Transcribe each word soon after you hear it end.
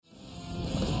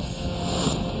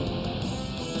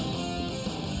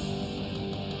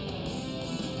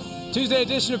Tuesday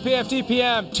edition of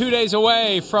PFTPM, 2 days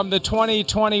away from the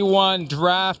 2021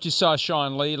 draft. You saw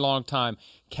Sean Lee, longtime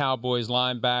Cowboys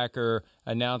linebacker,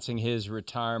 announcing his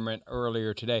retirement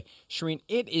earlier today. Shireen,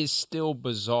 it is still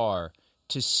bizarre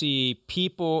to see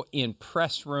people in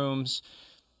press rooms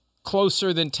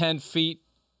closer than 10 feet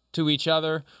to each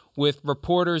other with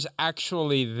reporters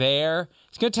actually there.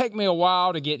 It's going to take me a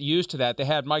while to get used to that. They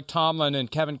had Mike Tomlin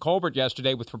and Kevin Colbert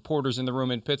yesterday with reporters in the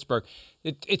room in Pittsburgh.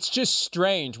 It's just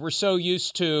strange. We're so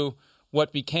used to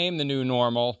what became the new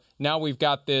normal. Now we've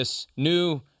got this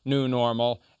new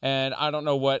normal, and I don't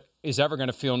know what is ever going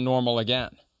to feel normal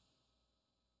again.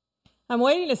 I'm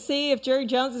waiting to see if Jerry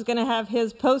Jones is going to have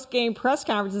his post-game press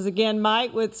conferences again,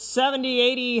 Mike, with 70,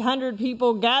 80, 100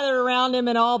 people gathered around him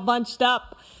and all bunched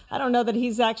up. I don't know that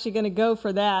he's actually going to go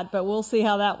for that, but we'll see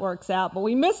how that works out. But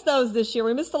we missed those this year.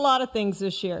 We missed a lot of things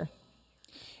this year.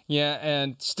 Yeah,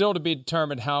 and still to be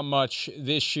determined how much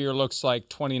this year looks like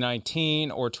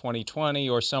 2019 or 2020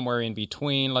 or somewhere in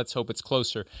between. Let's hope it's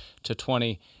closer to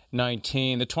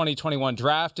 2019. The 2021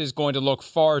 draft is going to look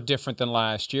far different than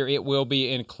last year. It will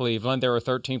be in Cleveland. There are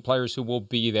 13 players who will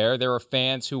be there. There are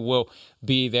fans who will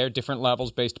be there, different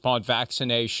levels based upon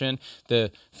vaccination.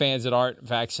 The fans that aren't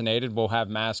vaccinated will have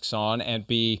masks on and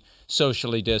be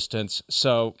socially distanced.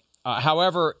 So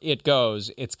however it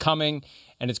goes, it's coming.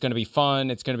 And it's going to be fun.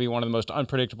 It's going to be one of the most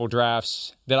unpredictable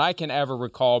drafts that I can ever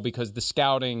recall because the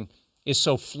scouting is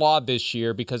so flawed this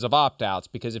year because of opt-outs,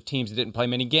 because of teams that didn't play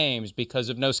many games, because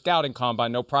of no scouting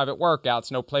combine, no private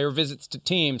workouts, no player visits to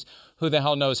teams. Who the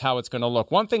hell knows how it's going to look?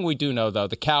 One thing we do know, though,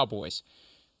 the Cowboys,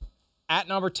 at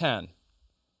number 10,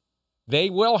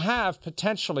 they will have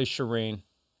potentially, Shireen,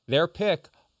 their pick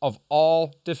of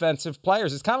all defensive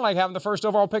players. It's kind of like having the first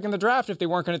overall pick in the draft if they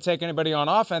weren't going to take anybody on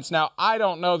offense. Now, I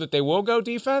don't know that they will go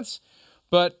defense,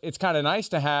 but it's kind of nice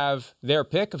to have their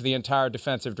pick of the entire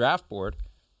defensive draft board.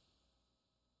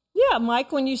 Yeah,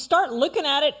 Mike, when you start looking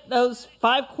at it, those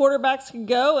 5 quarterbacks could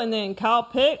go, and then Kyle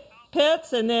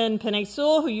Pitts, and then Penei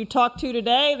Sewell, who you talked to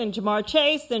today, then Jamar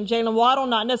Chase, then Jalen Waddle,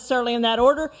 not necessarily in that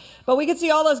order, but we could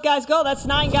see all those guys go. That's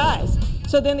 9 guys.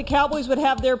 So then the Cowboys would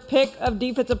have their pick of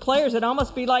defensive players. It'd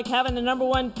almost be like having the number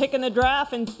 1 pick in the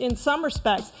draft in some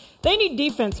respects. They need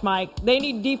defense, Mike. They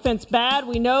need defense bad.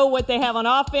 We know what they have on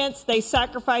offense. They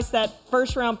sacrificed that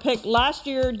first-round pick last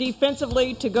year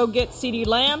defensively to go get CeeDee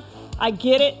Lamb. I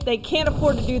get it. They can't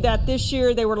afford to do that this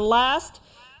year. They were last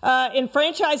in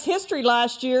franchise history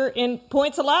last year in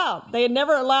points allowed. They had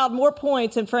never allowed more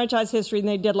points in franchise history than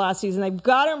they did last season. They've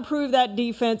got to improve that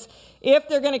defense if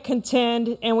they're going to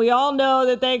contend, and we all know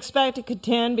that they expect to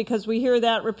contend because we hear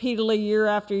that repeatedly year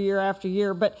after year after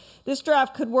year. But this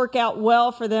draft could work out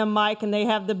well for them, Mike, and they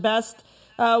have the best.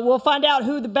 We'll find out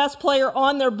who the best player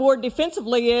on their board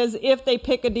defensively is if they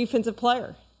pick a defensive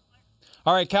player.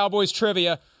 All right, Cowboys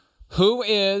trivia. Who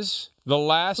is the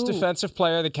last defensive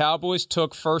player the Cowboys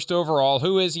took first overall?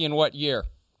 Who is he in what year?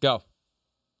 Go.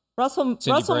 Russell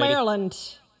Maryland.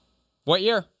 What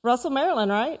year? Russell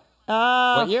Maryland, right?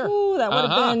 What year? That would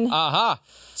have been...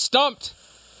 Stumped.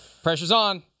 Pressure's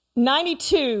on.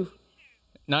 92.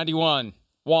 91.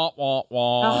 Wah, wah,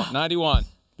 wah. 91.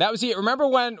 That was it. Remember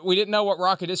when we didn't know what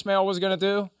Rocket Ismail was going to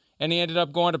do? And he ended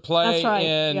up going to play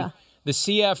in the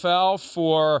CFL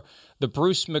for the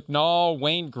Bruce McNall,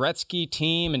 Wayne Gretzky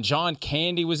team, and John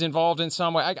Candy was involved in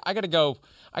some way. I got to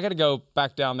go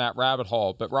back down that rabbit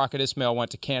hole, but Rocket Ismail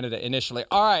went to Canada initially.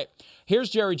 All right,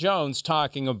 here's Jerry Jones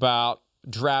talking about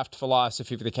draft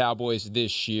philosophy for the Cowboys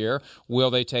this year. Will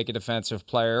they take a defensive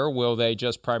player? Will they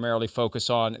just primarily focus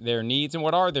on their needs? And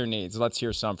what are their needs? Let's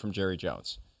hear some from Jerry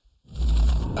Jones.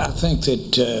 I think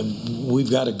that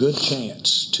we've got a good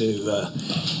chance to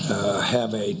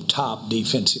have a top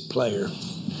defensive player,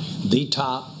 the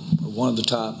top or one of the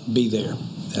top, be there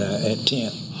at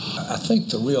 10. I think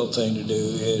the real thing to do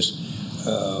is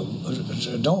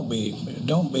don't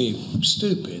be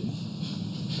stupid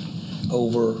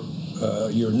over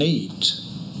your needs.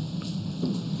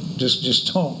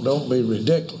 Just don't be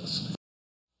ridiculous.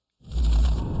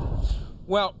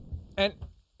 Well, and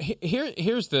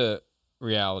here's the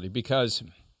reality, because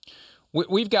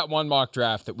we've got one mock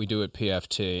draft that we do at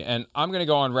PFT, and I'm going to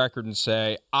go on record and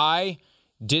say I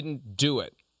didn't do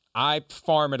it. I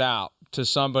farm it out to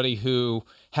somebody who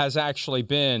has actually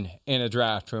been in a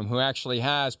draft room, who actually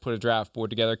has put a draft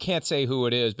board together. Can't say who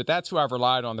it is, but that's who I've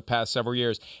relied on the past several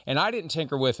years, and I didn't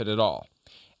tinker with it at all.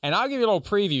 And I'll give you a little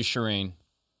preview, Shireen.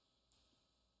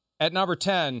 At number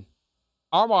 10,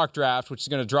 our mock draft, which is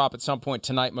going to drop at some point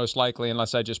tonight most likely,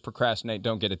 unless I just procrastinate,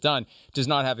 don't get it done, does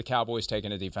not have the Cowboys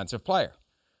taking a defensive player.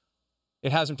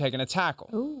 It has them taking a tackle.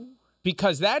 Ooh.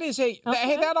 because that is hey,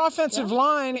 that offensive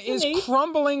line is need.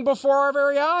 crumbling before our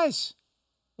very eyes.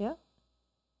 Yeah.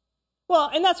 Well,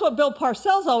 and that's what Bill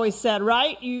Parcells always said,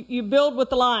 right? You build with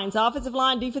the lines, offensive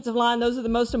line, defensive line. Those are the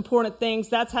most important things.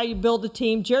 That's how you build a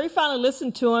team. Jerry finally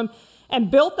listened to him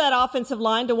and built that offensive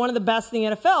line to one of the best in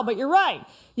the NFL. But you're right.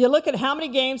 You look at how many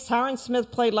games Tyron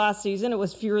Smith played last season. It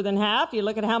was fewer than half. You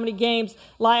look at how many games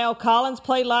La'el Collins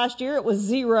played last year. It was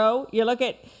 0. You look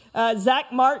at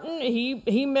Zach Martin.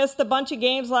 He missed a bunch of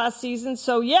games last season.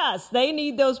 So, yes, they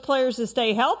need those players to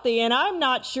stay healthy. And I'm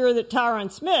not sure that Tyron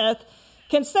Smith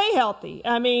can stay healthy.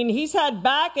 I mean, he's had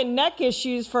back and neck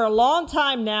issues for a long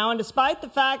time now. And despite the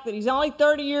fact that he's only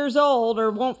 30 years old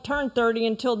or won't turn 30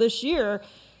 until this year,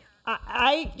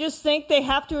 I just think they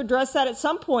have to address that at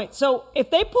some point. So if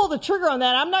they pull the trigger on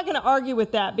that, I'm not going to argue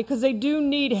with that because they do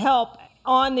need help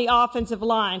on the offensive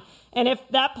line. And if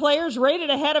that player's rated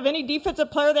ahead of any defensive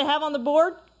player they have on the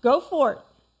board, go for it.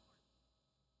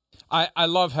 I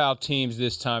love how teams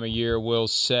this time of year will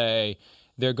say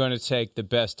they're going to take the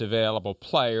best available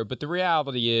player, but the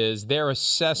reality is their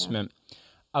assessment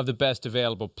of the best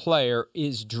available player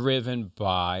is driven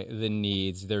by the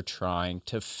needs they're trying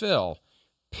to fill.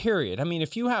 Period. I mean,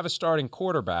 if you have a starting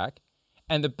quarterback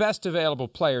and the best available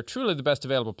player, truly the best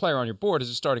available player on your board is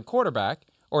a starting quarterback,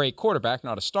 or a quarterback,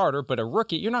 not a starter, but a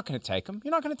rookie, you're not going to take him.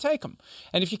 You're not going to take him.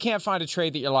 And if you can't find a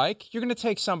trade that you like, you're going to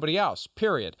take somebody else,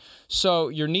 period. So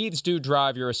your needs do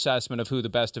drive your assessment of who the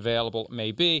best available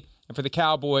may be. And for the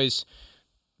Cowboys,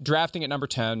 drafting at number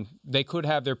 10, they could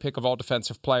have their pick of all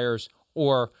defensive players,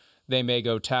 or they may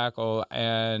go tackle,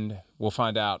 and we'll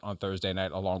find out on Thursday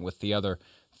night along with the other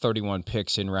 31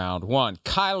 picks in round 1.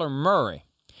 Kyler Murray.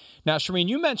 Now, Shireen,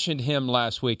 you mentioned him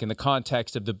last week in the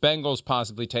context of the Bengals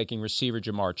possibly taking receiver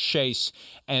Jamar Chase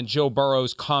and Joe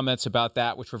Burrow's comments about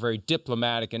that, which were very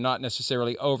diplomatic and not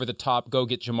necessarily over the top, go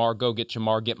get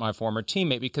Jamar, get my former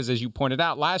teammate. Because as you pointed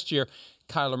out last year,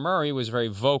 Kyler Murray was very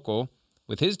vocal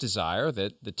with his desire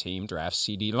that the team draft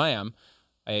CeeDee Lamb,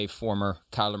 a former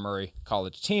Kyler Murray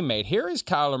college teammate. Here is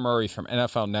Kyler Murray from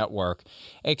NFL Network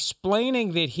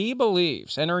explaining that he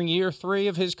believes, entering year 3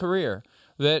 of his career,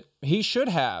 that he should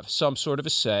have some sort of a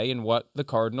say in what the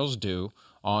Cardinals do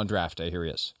on draft day. Here he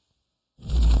is.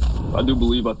 I do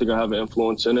believe I think I have an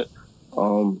influence in it.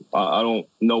 I don't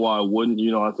know why I wouldn't.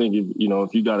 I think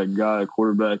if you got a guy, a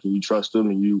quarterback, and you trust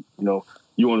him, and you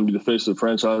want to be the face of the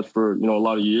franchise for a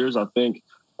lot of years, I think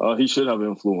he should have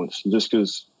influence. Just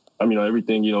because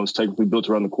everything is technically built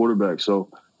around the quarterback. So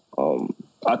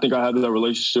I think I have that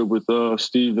relationship with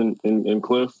Steve and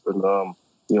Cliff, and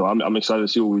I'm excited to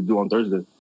see what we do on Thursday.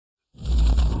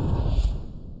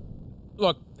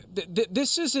 Look,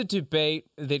 this is a debate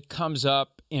that comes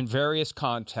up in various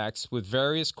contexts with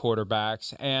various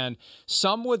quarterbacks, and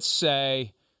some would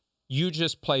say you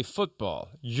just play football.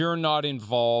 You're not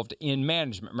involved in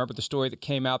management. Remember the story that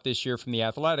came out this year from The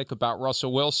Athletic about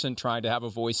Russell Wilson trying to have a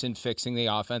voice in fixing the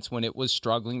offense when it was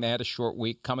struggling. They had a short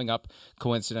week coming up,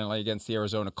 coincidentally, against the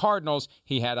Arizona Cardinals.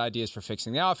 He had ideas for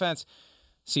fixing the offense.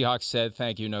 Seahawks said,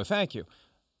 thank you, no thank you.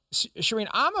 Shireen,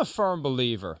 I'm a firm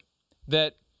believer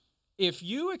that if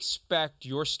you expect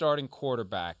your starting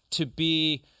quarterback to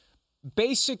be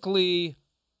basically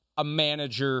a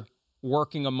manager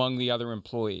working among the other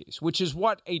employees, which is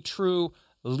what a true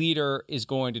leader is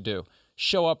going to do,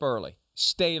 show up early,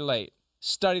 stay late,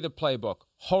 study the playbook,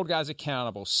 hold guys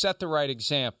accountable, set the right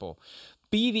example,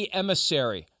 be the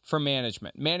emissary for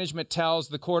management. Management tells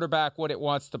the quarterback what it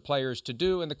wants the players to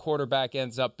do, and the quarterback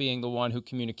ends up being the one who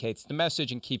communicates the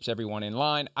message and keeps everyone in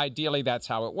line. Ideally, that's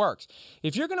how it works.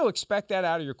 If you're going to expect that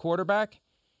out of your quarterback,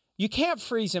 you can't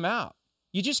freeze him out.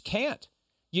 You just can't.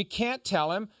 You can't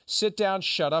tell him, sit down,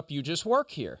 shut up, you just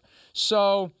work here.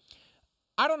 So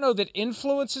I don't know that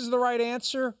influence is the right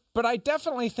answer, but I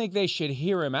definitely think they should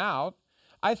hear him out.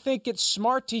 I think it's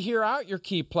smart to hear out your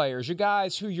key players, your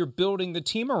guys who you're building the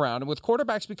team around. And with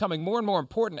quarterbacks becoming more and more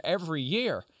important every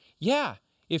year,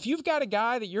 if you've got a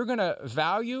guy that you're going to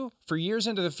value for years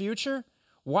into the future,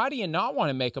 why do you not want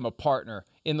to make him a partner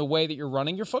in the way that you're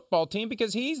running your football team?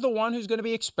 Because he's the one who's going to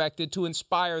be expected to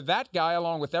inspire that guy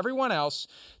along with everyone else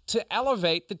to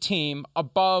elevate the team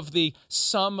above the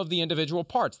sum of the individual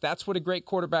parts. That's what a great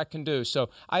quarterback can do.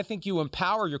 So I think you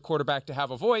empower your quarterback to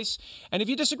have a voice. And if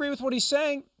you disagree with what he's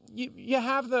saying, you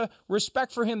have the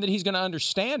respect for him that he's going to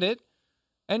understand it.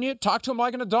 And you talk to him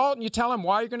like an adult and you tell him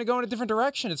why you're going to go in a different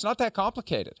direction. It's not that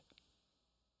complicated.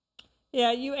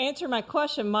 Yeah, you answered my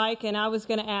question, Mike, and I was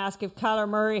going to ask if Kyler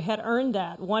Murray had earned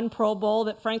that. One Pro Bowl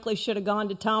that frankly should have gone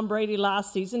to Tom Brady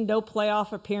last season, no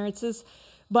playoff appearances.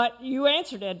 But you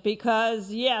answered it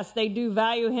because, yes, they do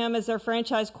value him as their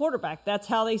franchise quarterback. That's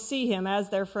how they see him, as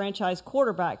their franchise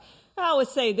quarterback. I would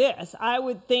say this. I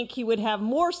would think he would have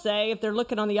more say if they're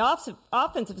looking on the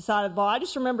offensive side of the ball. I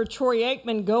just remember Troy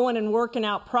Aikman going and working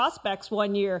out prospects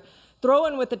one year,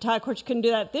 throwing with the tight, of course you couldn't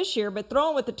do that this year, but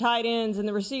throwing with the tight ends and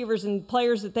the receivers and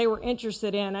players that they were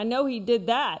interested in. I know he did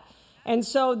that. And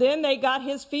so then they got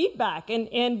his feedback,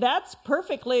 and that's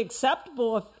perfectly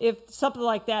acceptable if something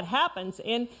like that happens.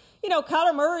 And, you know,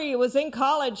 Kyler Murray was in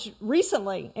college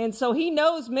recently, and so he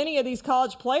knows many of these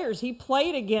college players. He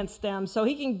played against them, so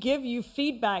he can give you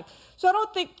feedback. So I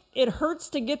don't think it hurts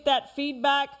to get that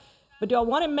feedback. But do I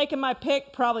want him making my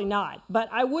pick? Probably not. But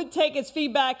I would take his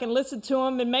feedback and listen to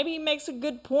him, and maybe he makes a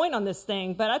good point on this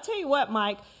thing. But I tell you what,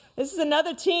 Mike, this is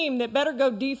another team that better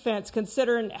go defense,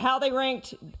 considering how they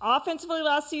ranked offensively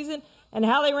last season and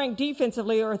how they ranked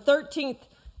defensively, or 13th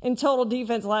in total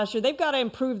defense last year. They've got to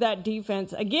improve that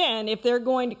defense, again, if they're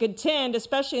going to contend,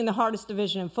 especially in the hardest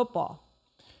division in football.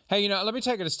 Hey, you know, let me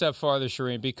take it a step farther,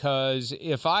 Shireen, because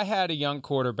if I had a young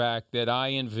quarterback that I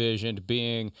envisioned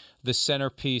being the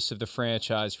centerpiece of the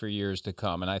franchise for years to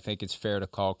come, and I think it's fair to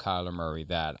call Kyler Murray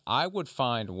that, I would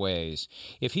find ways.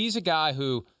 If he's a guy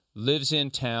who lives in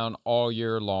town all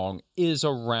year long, is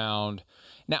around.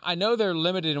 Now, I know they're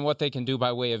limited in what they can do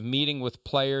by way of meeting with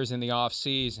players in the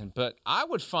offseason, but I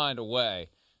would find a way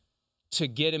to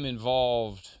get him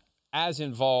involved as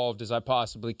I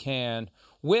possibly can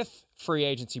with free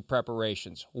agency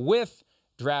preparations, with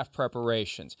draft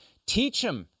preparations. Teach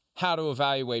him how to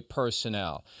evaluate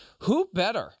personnel. Who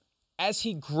better, as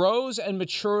he grows and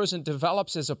matures and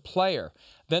develops as a player,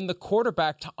 than the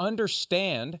quarterback to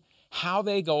understand how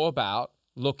they go about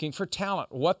looking for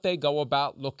talent, what they go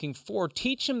about looking for.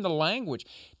 Teach him the language.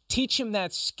 Teach him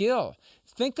that skill.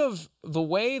 Think of the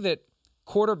way that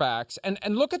quarterbacks, and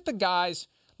look at the guys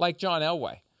like John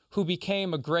Elway, who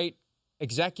became a great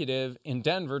executive in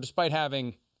Denver despite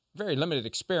having very limited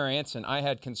experience, and I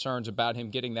had concerns about him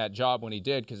getting that job when he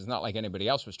did, because it's not like anybody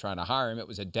else was trying to hire him. It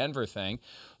was a Denver thing.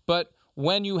 But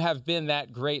when you have been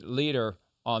that great leader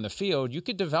on the field, you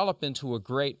could develop into a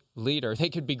great leader. They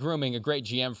could be grooming a great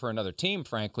GM for another team,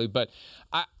 frankly. But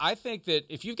I think that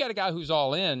if you've got a guy who's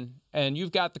all in, and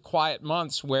you've got the quiet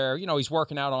months where, you know, he's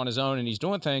working out on his own and he's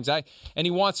doing things, and he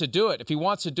wants to do it. If he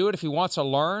wants to do it, if he wants to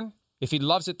learn, if he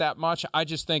loves it that much, I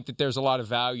just think that there's a lot of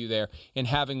value there in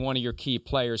having one of your key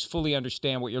players fully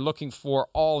understand what you're looking for,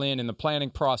 all in the planning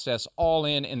process, all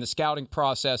in the scouting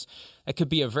process. That could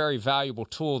be a very valuable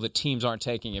tool that teams aren't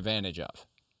taking advantage of.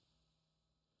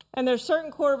 And there's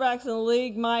certain quarterbacks in the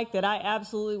league, Mike, that I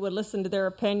absolutely would listen to their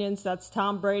opinions. That's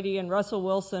Tom Brady and Russell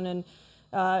Wilson and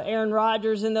Aaron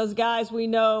Rodgers and those guys we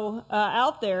know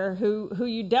out there who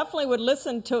you definitely would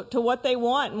listen to what they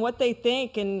want and what they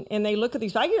think. And they look at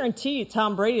these. I guarantee you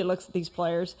Tom Brady looks at these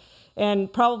players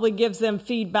and probably gives them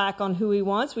feedback on who he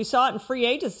wants. We saw it in free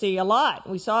agency a lot.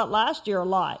 We saw it last year a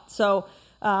lot. So,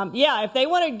 if they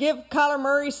want to give Kyler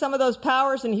Murray some of those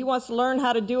powers and he wants to learn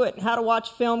how to do it, how to watch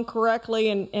film correctly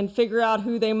and figure out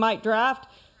who they might draft,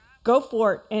 go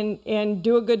for it and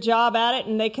do a good job at it,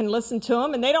 and they can listen to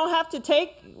him. And they don't have to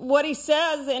take what he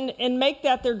says and make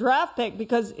that their draft pick,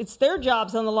 because it's their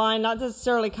jobs on the line, not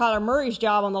necessarily Kyler Murray's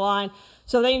job on the line.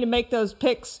 So they need to make those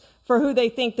picks for who they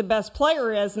think the best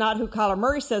player is, not who Kyler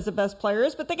Murray says the best player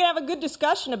is. But they can have a good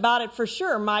discussion about it for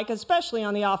sure, Mike, especially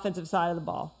on the offensive side of the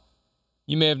ball.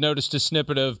 You may have noticed a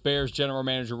snippet of Bears general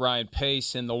manager Ryan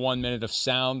Pace in the 1 minute of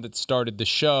sound that started the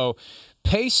show.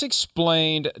 Pace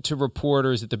explained to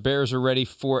reporters that the Bears are ready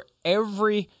for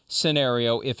every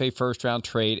scenario if a first-round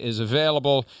trade is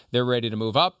available. They're ready to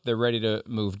move up. They're ready to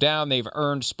move down. They've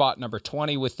earned spot number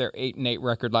 20 with their 8-8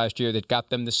 record last year that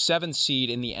got them the 7th seed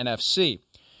in the NFC.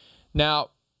 Now,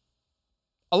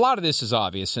 a lot of this is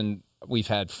obvious, and we've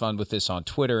had fun with this on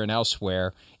Twitter and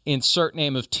elsewhere. Insert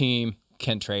name of team,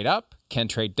 can trade up, can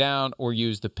trade down, or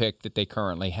use the pick that they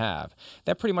currently have.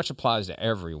 That pretty much applies to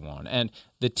everyone. And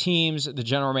the teams, the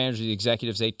general managers, the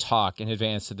executives, they talk in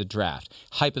advance of the draft.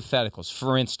 Hypotheticals,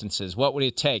 for instances, what would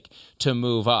it take to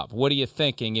move up? What are you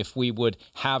thinking if we would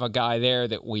have a guy there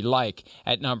that we like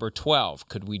at number 12?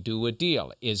 Could we do a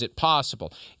deal? Is it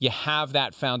possible? You have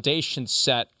that foundation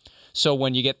set, so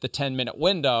when you get the 10-minute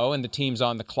window and the team's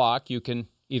on the clock, you can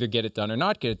either get it done or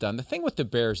not get it done. The thing with the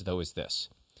Bears, though, is this.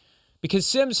 Because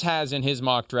Sims has in his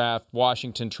mock draft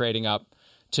Washington trading up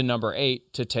to number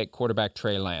 8 to take quarterback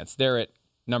Trey Lance. They're at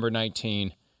number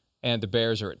 19, and the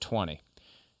Bears are at 20.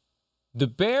 The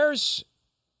Bears,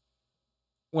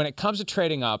 when it comes to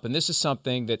trading up, and this is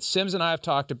something that Sims and I have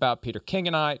talked about, Peter King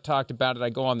and I talked about it. I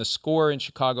go on The Score in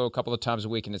Chicago a couple of times a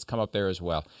week, and it's come up there as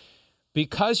well.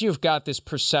 Because you've got this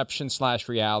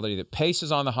perception/reality that Pace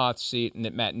is on the hot seat and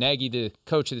that Matt Nagy, the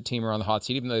coach of the team, are on the hot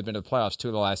seat, even though they've been to the playoffs 2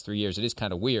 of the last 3 years, it is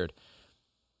kind of weird.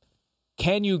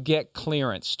 can you get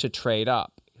clearance to trade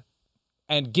up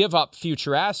and give up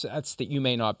future assets that you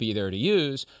may not be there to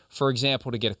use, for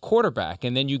example, to get a quarterback?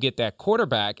 And then you get that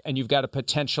quarterback, and you've got a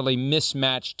potentially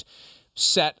mismatched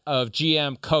set of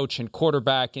GM, coach, and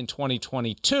quarterback in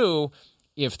 2022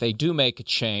 if they do make a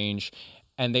change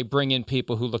and they bring in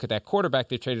people who look at that quarterback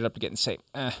they traded up to get and say,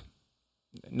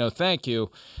 no thank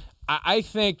you. I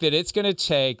think that it's going to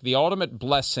take the ultimate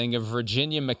blessing of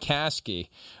Virginia McCaskey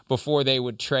before they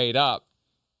would trade up,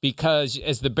 because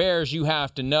as the Bears, you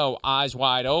have to know, eyes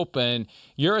wide open,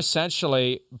 you're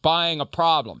essentially buying a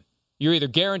problem. You're either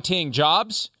guaranteeing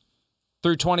jobs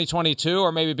through 2022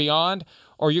 or maybe beyond,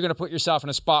 or you're going to put yourself in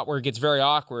a spot where it gets very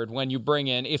awkward when you bring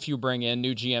in, if you bring in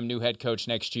new GM, new head coach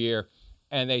next year,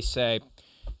 and they say,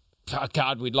 oh,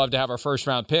 God, we'd love to have our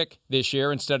first-round pick this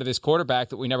year instead of this quarterback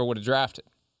that we never would have drafted.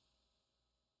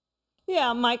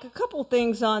 Yeah, Mike, a couple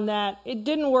things on that. It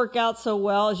didn't work out so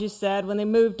well, as you said, when they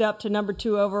moved up to number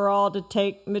 2 overall to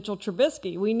take Mitchell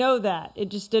Trubisky. We know that. It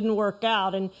just didn't work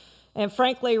out. And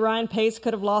frankly, Ryan Pace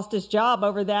could have lost his job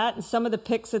over that. And some of the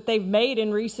picks that they've made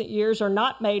in recent years or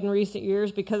not made in recent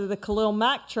years because of the Khalil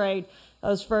Mack trade,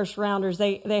 those first-rounders,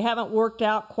 they haven't worked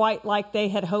out quite like they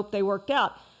had hoped they worked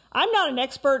out. I'm not an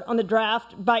expert on the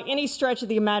draft by any stretch of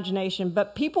the imagination,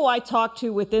 but people I talk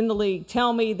to within the league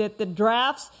tell me that the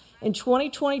drafts in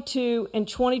 2022 and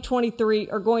 2023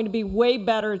 are going to be way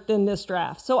better than this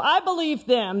draft. So I believe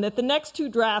them that the next 2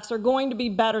 drafts are going to be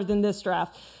better than this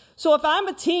draft. So if I'm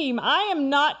a team, I am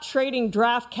not trading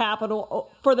draft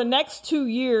capital for the next 2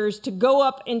 years to go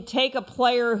up and take a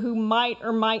player who might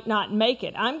or might not make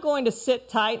it. I'm going to sit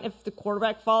tight. If the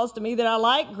quarterback falls to me that I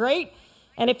like, great.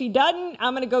 And if he doesn't,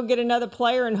 I'm going to go get another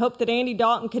player and hope that Andy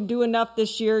Dalton can do enough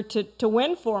this year to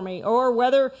win for me, or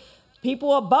whether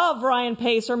people above Ryan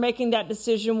Pace are making that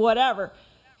decision, whatever.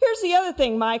 Here's the other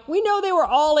thing, Mike. We know they were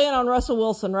all in on Russell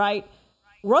Wilson, right?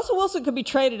 Russell Wilson could be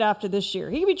traded after this year.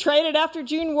 He could be traded after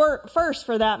June 1st,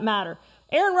 for that matter.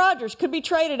 Aaron Rodgers could be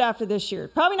traded after this year.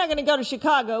 Probably not going to go to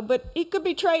Chicago, but he could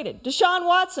be traded. Deshaun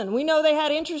Watson, we know they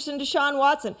had interest in Deshaun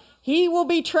Watson. He will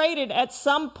be traded at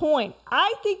some point.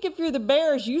 I think if you're the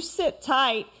Bears, you sit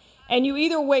tight and you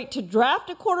either wait to draft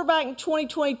a quarterback in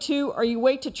 2022 or you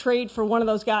wait to trade for one of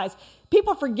those guys.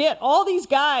 People forget all these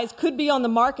guys could be on the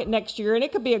market next year, and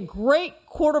it could be a great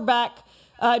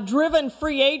quarterback-driven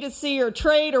free agency or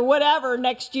trade or whatever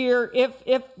next year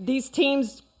if these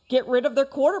teams get rid of their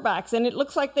quarterbacks, and it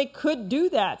looks like they could do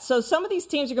that. So some of these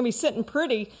teams are going to be sitting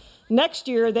pretty next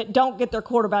year that don't get their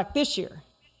quarterback this year.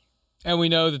 And we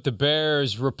know that the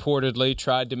Bears reportedly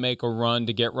tried to make a run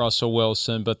to get Russell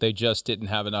Wilson, but they just didn't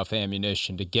have enough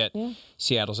ammunition to get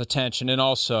Seattle's attention. And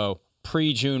also,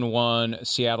 pre-June 1,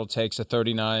 Seattle takes a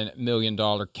 $39 million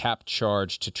cap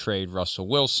charge to trade Russell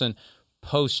Wilson.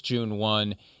 Post-June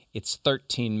 1, it's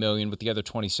 $13 million, with the other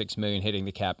 $26 million hitting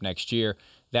the cap next year.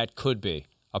 That could be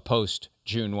a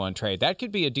post-June 1 trade. That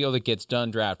could be a deal that gets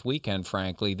done draft weekend,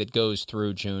 frankly, that goes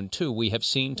through June 2. We have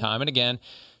seen time and again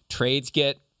trades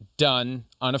get done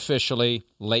unofficially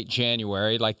late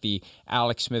January, like the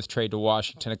Alex Smith trade to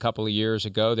Washington a couple of years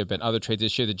ago. There have been other trades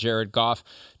this year. The Jared Goff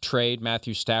trade,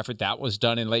 Matthew Stafford, that was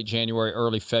done in late January,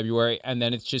 early February, and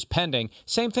then it's just pending.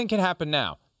 Same thing can happen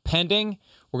now. Pending,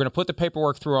 we're going to put the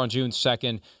paperwork through on June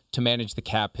 2nd to manage the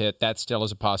cap hit. That still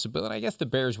is a possibility. I guess the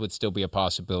Bears would still be a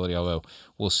possibility, although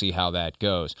we'll see how that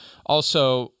goes.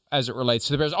 Also, as it relates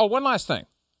to the Bears, one last thing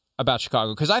about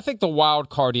Chicago, because I think the wild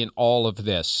card in all of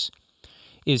this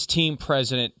is team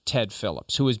president Ted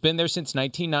Phillips, who has been there since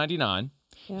 1999.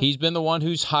 Yeah. He's been the one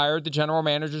who's hired the general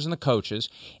managers and the coaches.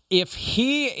 If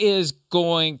he is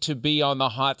going to be on the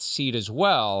hot seat as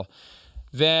well,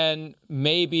 then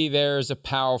maybe there's a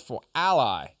powerful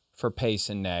ally for Pace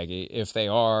and Nagy if they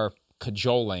are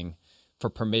cajoling for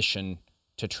permission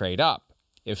to trade up.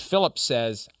 If Phillips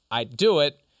says, I'd do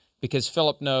it because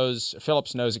Phillips knows,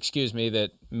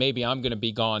 that maybe I'm going to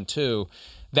be gone too,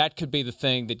 that could be the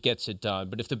thing that gets it done.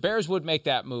 But if the Bears would make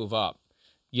that move up,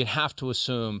 you'd have to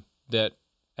assume that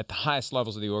at the highest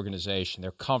levels of the organization,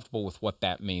 they're comfortable with what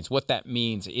that means. What that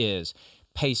means is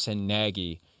Pace and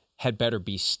Nagy had better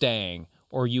be staying,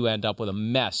 or you end up with a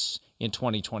mess in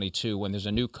 2022 when there's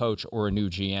a new coach or a new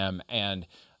GM and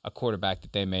a quarterback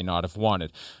that they may not have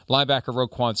wanted. Linebacker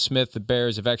Roquan Smith, the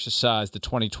Bears have exercised the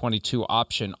 2022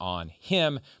 option on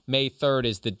him. May 3rd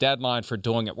is the deadline for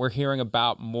doing it. We're hearing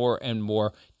about more and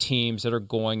more teams that are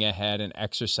going ahead and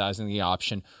exercising the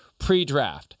option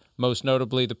pre-draft. Most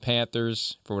notably the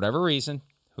Panthers, for whatever reason,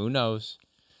 who knows?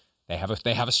 They have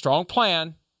a strong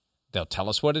plan. They'll tell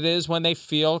us what it is when they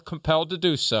feel compelled to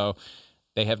do so.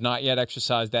 They have not yet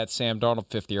exercised that Sam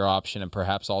Darnold fifth-year option and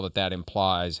perhaps all that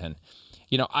implies. And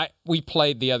we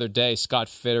played the other day Scott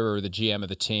Fitterer, the GM of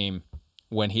the team,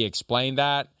 when he explained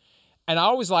that. And I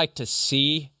always like to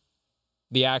see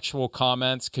the actual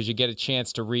comments because you get a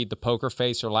chance to read the poker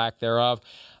face or lack thereof.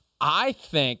 I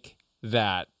think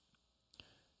that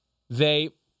they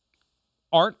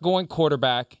aren't going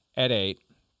quarterback at 8,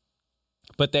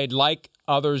 but they'd like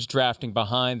others drafting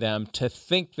behind them to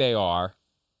think they are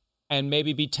and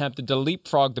maybe be tempted to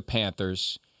leapfrog the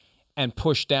Panthers and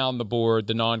push down the board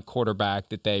the non-quarterback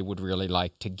that they would really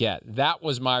like to get. That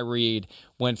was my read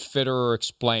when Fitterer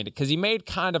explained it, because he made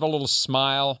kind of a little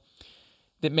smile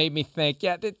that made me think,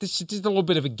 yeah, this is a little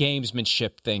bit of a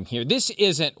gamesmanship thing here. This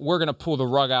isn't, we're going to pull the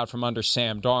rug out from under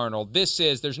Sam Darnold. This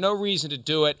is, there's no reason to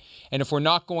do it, and if we're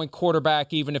not going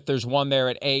quarterback, even if there's one there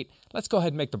at 8, let's go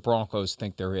ahead and make the Broncos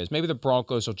think there is. Maybe the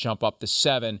Broncos will jump up to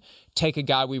 7, take a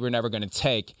guy we were never going to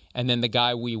take, and then the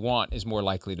guy we want is more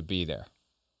likely to be there.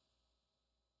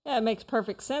 Yeah, it makes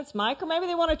perfect sense, Mike. Or maybe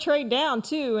they want to trade down,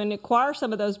 too, and acquire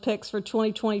some of those picks for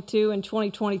 2022 and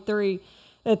 2023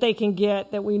 that they can get,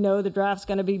 that we know the draft's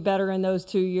going to be better in those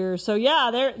 2 years. So,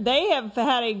 yeah, they have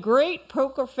had a great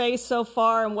poker face so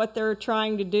far in what they're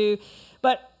trying to do.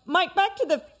 But, Mike, back to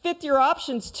the fifth-year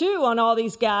options, too, on all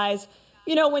these guys.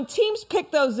 When teams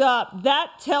pick those up,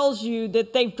 that tells you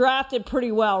that they've drafted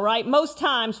pretty well, right? Most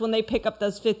times when they pick up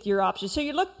those fifth-year options. So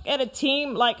you look at a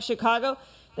team like Chicago.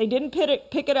 They didn't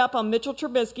pick it up on Mitchell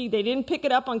Trubisky. They didn't pick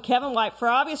it up on Kevin White for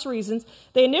obvious reasons.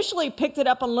 They initially picked it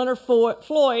up on Leonard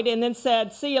Floyd and then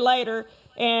said, see you later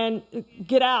and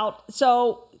get out.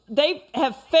 So they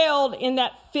have failed in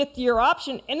that fifth-year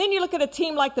option. And then you look at a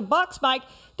team like the Bucs, Mike.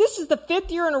 This is the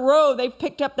 5th year in a row they've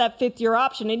picked up that fifth-year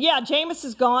option. And, yeah, Jameis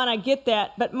is gone. I get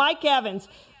that. But Mike Evans,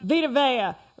 Vita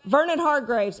Vea, Vernon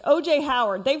Hargreaves, O.J.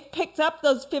 Howard, they've picked up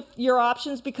those fifth-year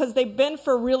options because they've been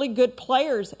for really good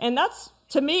players. And that's,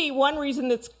 to me, one reason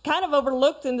that's kind of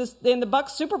overlooked in the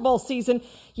Bucs Super Bowl season.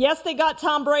 Yes, they got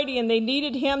Tom Brady, and they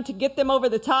needed him to get them over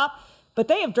the top, but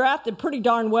they have drafted pretty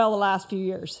darn well the last few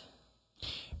years.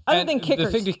 Other than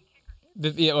kickers.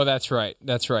 That's right.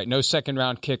 That's right. No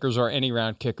second-round kickers or any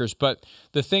round kickers. But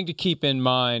the thing to keep in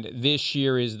mind, this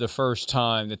year is the first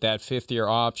time that fifth-year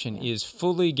option is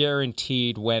fully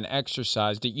guaranteed when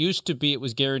exercised. It used to be it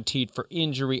was guaranteed for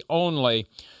injury only,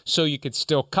 so you could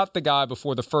still cut the guy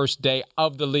before the first day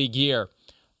of the league year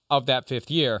of that 5th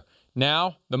year.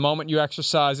 Now, the moment you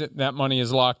exercise it, that money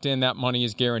is locked in. That money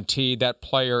is guaranteed. That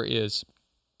player is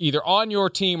either on your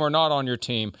team or not on your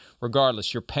team.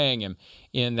 Regardless, you're paying him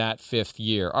in that 5th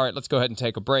year. All right, let's go ahead and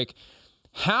take a break.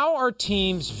 How are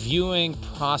teams viewing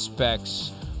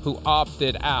prospects who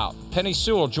opted out? Penei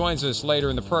Sewell joins us later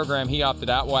in the program. He opted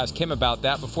out. We'll ask him about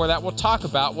that. Before that, we'll talk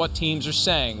about what teams are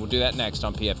saying. We'll do that next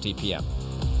on PFTPM.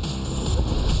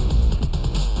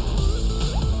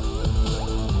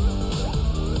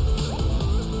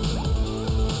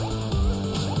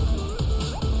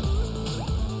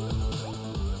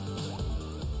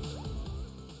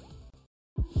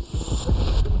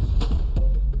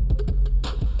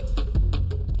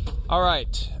 All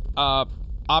right.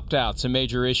 Opt-outs, a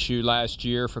major issue last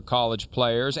year for college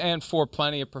players and for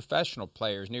plenty of professional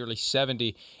players. Nearly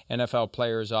 70 NFL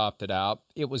players opted out.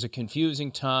 It was a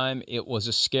confusing time. It was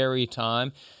a scary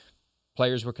time.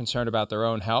 Players were concerned about their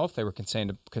own health. They were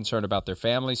concerned about their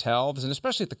families' health, and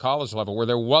especially at the college level where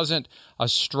there wasn't a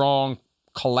strong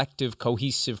collective,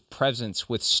 cohesive presence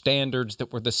with standards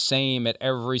that were the same at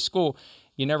every school.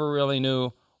 You never really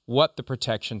knew what the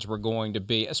protections were going to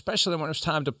be, especially when it was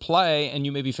time to play and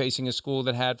you may be facing a school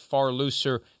that had far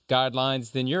looser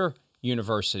guidelines than your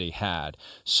university had.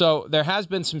 So there has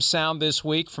been some sound this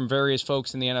week from various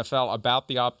folks in the NFL about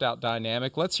the opt-out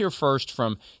dynamic. Let's hear first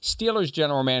from Steelers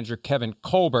general manager Kevin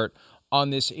Colbert on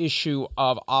this issue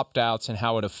of opt-outs and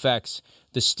how it affects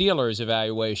the Steelers'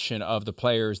 evaluation of the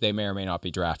players they may or may not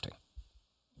be drafting.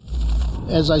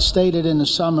 As I stated in the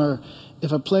summer,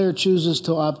 if a player chooses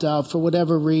to opt out for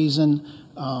whatever reason,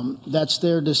 that's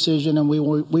their decision and we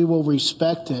will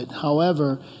respect it.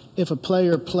 However, if a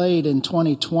player played in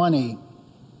 2020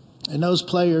 and those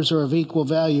players are of equal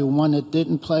value, one that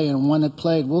didn't play and one that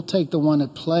played, we'll take the one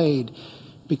that played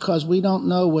because we don't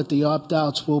know what the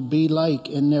opt-outs will be like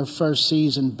in their first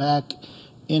season back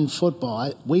in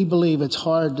football. We believe it's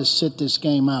hard to sit this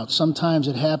game out. Sometimes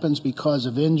it happens because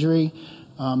of injury.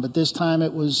 But this time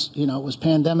it was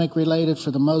pandemic related for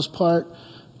the most part.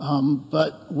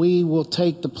 But we will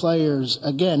take the players,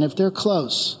 again, if they're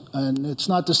close. And it's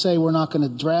not to say we're not going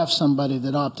to draft somebody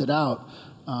that opted out.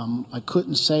 I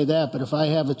couldn't say that. But if I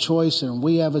have a choice and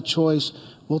we have a choice,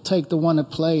 we'll take the one that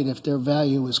played if their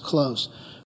value is close.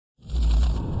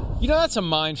 You know, that's a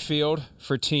minefield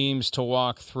for teams to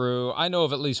walk through. I know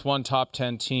of at least one top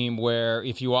 10 team where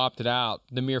if you opted out,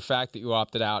 the mere fact that you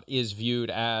opted out is viewed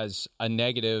as a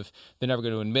negative. They're never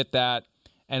going to admit that.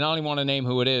 And I don't even want to name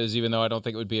who it is, even though I don't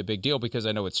think it would be a big deal because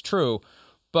I know it's true.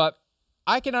 But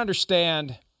I can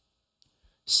understand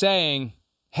saying,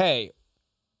 hey,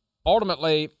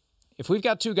 ultimately, if we've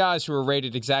got two guys who are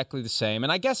rated exactly the same,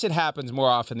 and I guess it happens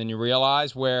more often than you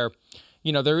realize where,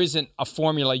 you know, there isn't a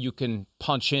formula you can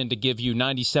punch in to give you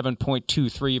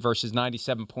 97.23 versus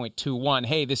 97.21.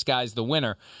 Hey, this guy's the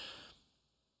winner.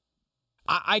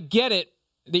 I get it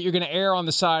that you're going to err on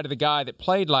the side of the guy that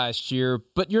played last year,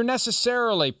 but you're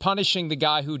necessarily punishing the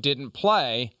guy who didn't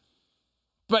play.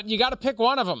 But you got to pick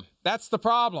one of them. That's the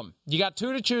problem. You got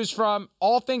two to choose from.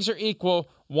 All things are equal.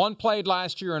 One played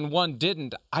last year and one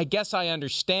didn't. I guess I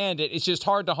understand it. It's just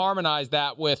hard to harmonize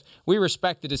that with, we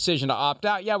respect the decision to opt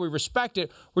out. Yeah, we respect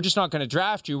it. We're just not going to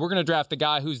draft you. We're going to draft the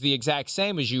guy who's the exact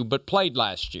same as you but played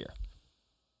last year.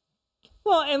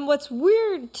 Well, and what's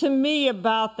weird to me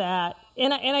about that,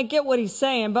 and I get what he's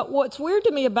saying, but what's weird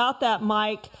to me about that,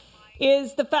 Mike,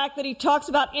 is the fact that he talks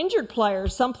about injured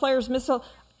players. Some players miss a...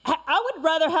 I would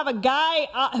rather have a guy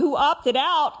who opted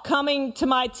out coming to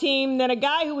my team than a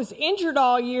guy who was injured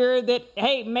all year that,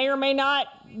 hey, may or may not,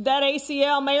 that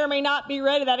ACL may or may not be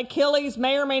ready, that Achilles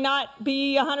may or may not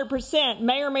be 100%,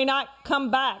 may or may not come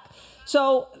back.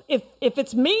 So if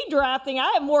it's me drafting,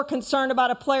 I have more concern about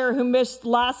a player who missed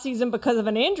last season because of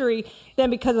an injury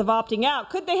than because of opting out.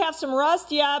 Could they have some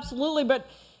rust? Yeah, absolutely, but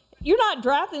you're not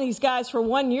drafting these guys for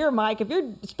 1 year, Mike.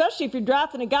 Especially if you're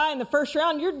drafting a guy in the first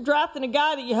round, you're drafting a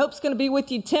guy that you hope's going to be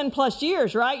with you 10 plus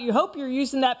years, right? You hope you're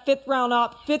using that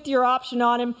fifth year option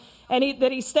on him and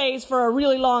that he stays for a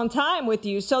really long time with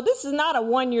you. So this is not a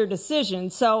 1 year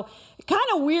decision. So kind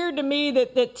of weird to me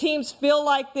that teams feel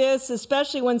like this,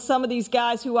 especially when some of these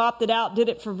guys who opted out did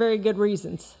it for very good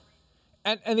reasons.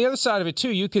 And the other side of it too,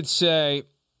 you could say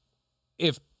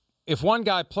if one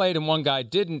guy played and one guy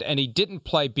didn't, and he didn't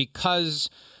play because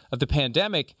of the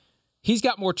pandemic, he's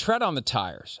got more tread on the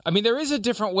tires. I mean, there is a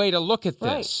different way to look at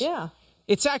this. Right, yeah.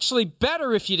 It's actually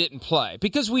better if you didn't play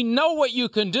because we know what you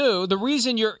can do. The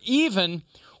reason you're even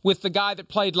with the guy that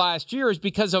played last year is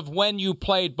because of when you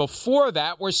played before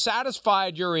that. We're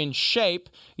satisfied you're in shape.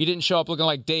 You didn't show up looking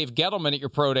like Dave Gettleman at your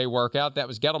pro day workout. That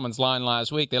was Gettleman's line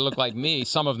last week. They look like me.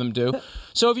 Some of them do.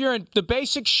 So if you're in the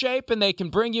basic shape and they can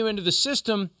bring you into the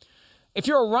system, if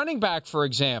you're a running back, for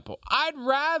example, I'd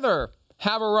rather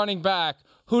have a running back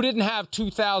who didn't have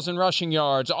 2,000 rushing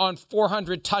yards on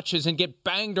 400 touches and get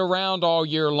banged around all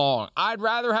year long. I'd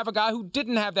rather have a guy who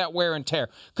didn't have that wear and tear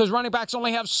because running backs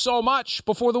only have so much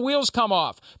before the wheels come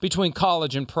off between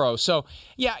college and pro. So,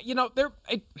 yeah, you know,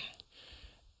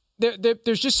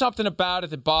 there's just something about it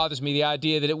that bothers me, the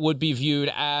idea that it would be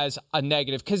viewed as a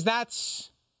negative because that's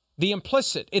the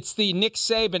implicit. It's the Nick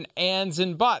Saban ands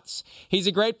and buts. He's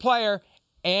a great player,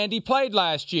 and he played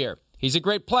last year. He's a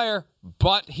great player,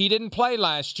 but he didn't play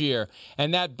last year.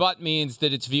 And that but means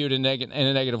that it's viewed in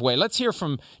a negative way. Let's hear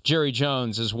from Jerry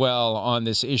Jones as well on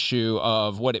this issue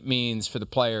of what it means for the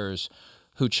players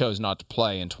who chose not to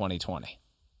play in 2020.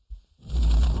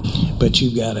 But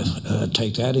you've got to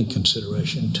take that in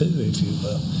consideration, too.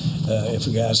 If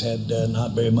a guy's had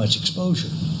not very much exposure,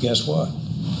 guess what?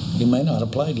 He may not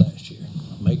have played last year.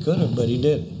 May could have, but he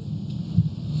didn't.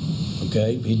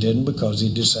 Okay? He didn't because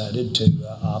he decided to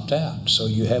opt out. So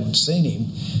you haven't seen him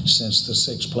since the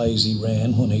 6 plays he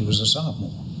ran when he was a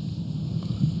sophomore.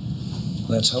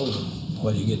 Let's hold him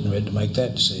while you're getting ready to make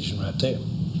that decision right there.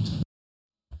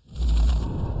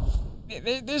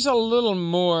 There's a little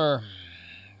more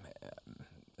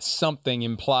something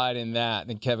implied in that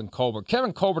than Kevin Colbert.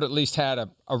 Kevin Colbert at least had a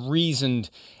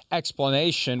reasoned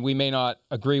explanation. We may not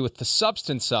agree with the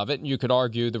substance of it, and you could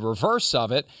argue the reverse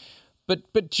of it.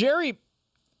 But Jerry,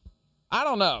 I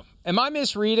don't know. Am I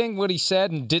misreading what he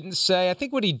said and didn't say? I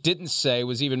think what he didn't say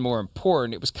was even more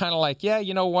important. It was kind of like, yeah,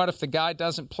 you know what, if the guy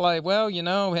doesn't play, well, you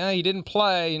know, yeah, he didn't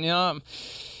play. And, you know,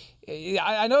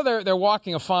 I know they're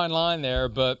walking a fine line there,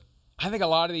 but I think a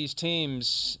lot of these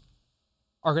teams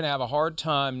are going to have a hard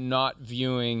time not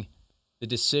viewing the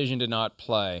decision to not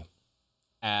play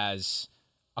as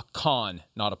a con,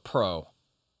 not a pro,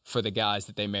 for the guys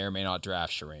that they may or may not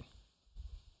draft, Shireen.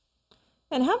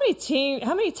 And how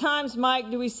many times,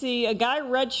 Mike, do we see a guy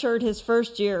redshirt his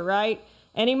first year, right?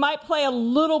 And he might play a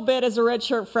little bit as a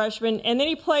redshirt freshman, and then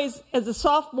he plays as a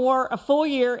sophomore a full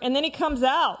year, and then he comes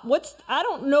out. I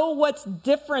don't know what's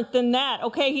different than that.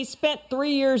 Okay, he spent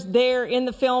 3 years there in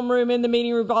the film room, in the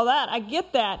meeting room, all that. I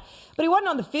get that. But he wasn't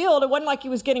on the field. It wasn't like he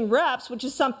was getting reps, which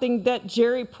is something that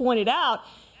Jerry pointed out.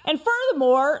 And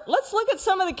furthermore, let's look at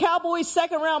some of the Cowboys'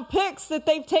 second-round picks that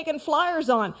they've taken flyers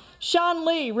on. Sean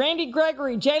Lee, Randy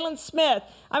Gregory, Jalen Smith.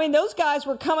 I mean, those guys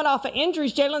were coming off of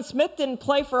injuries. Jalen Smith didn't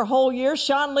play for a whole year.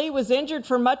 Sean Lee was injured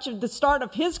for much of the start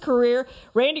of his career.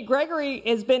 Randy Gregory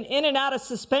has been in and out of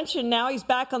suspension now. He's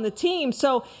back on the team.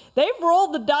 So they've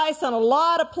rolled the dice on a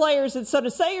lot of players. And so to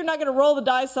say you're not going to roll the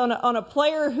dice on a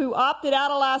player who opted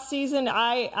out of last season,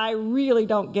 I really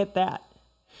don't get that.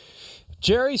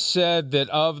 Jerry said that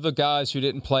of the guys who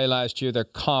didn't play last year, they're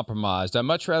compromised. I'd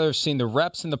much rather have seen the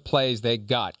reps and the plays they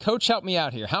got. Coach, help me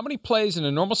out here. How many plays in a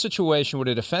normal situation would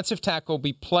a defensive tackle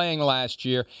be playing last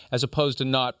year as opposed to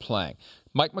not playing?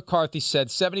 Mike McCarthy said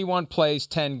 71 plays,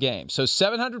 10 games. So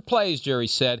 700 plays, Jerry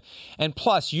said. And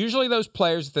plus, usually those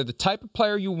players, if they're the type of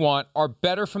player you want, are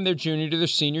better from their junior to their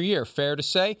senior year. Fair to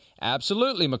say?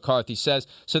 Absolutely, McCarthy says.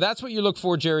 So that's what you look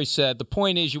for, Jerry said. The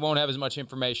point is you won't have as much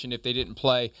information if they didn't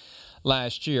play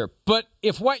last year. But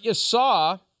if what you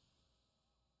saw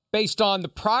based on the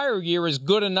prior year is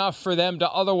good enough for them to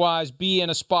otherwise be in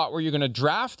a spot where you're going to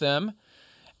draft them,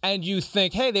 and you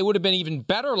think, hey, they would have been even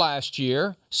better last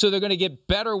year, so they're going to get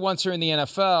better once they're in the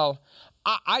NFL,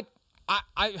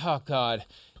 oh, God.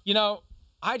 You know,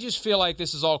 I just feel like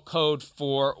this is all code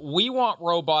for we want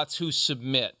robots who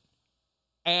submit.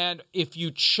 And if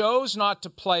you chose not to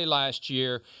play last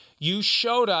year, you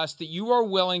showed us that you are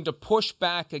willing to push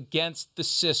back against the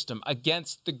system,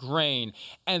 against the grain,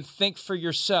 and think for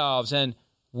yourselves. And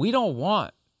we don't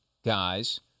want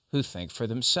guys who think for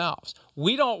themselves.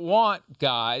 We don't want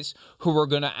guys who are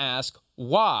going to ask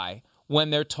why when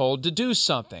they're told to do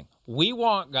something. We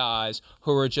want guys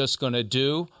who are just going to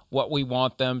do what we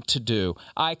want them to do.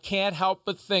 I can't help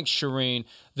but think, Shireen,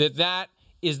 that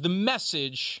is the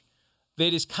message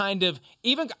that is kind of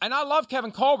even, and I love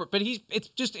Kevin Colbert, but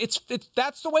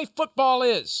that's the way football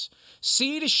is.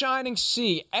 Sea to shining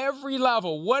sea, every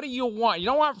level. What do you want? You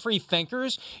don't want free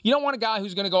thinkers. You don't want a guy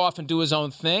who's going to go off and do his own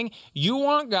thing. You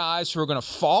want guys who are going to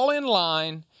fall in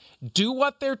line, do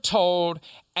what they're told,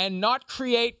 and not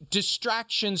create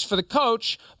distractions for the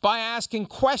coach by asking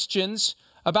questions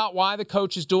about why the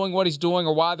coach is doing what he's doing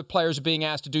or why the players are being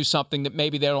asked to do something that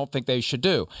maybe they don't think they should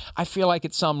do. I feel like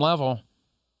at some level,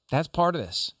 that's part of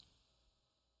this.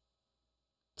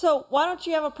 So why don't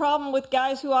you have a problem with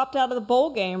guys who opt out of the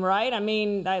bowl game, right? I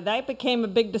mean, that became a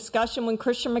big discussion when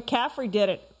Christian McCaffrey did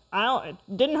it. It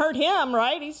didn't hurt him,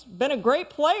 right? He's been a great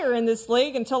player in this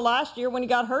league until last year when he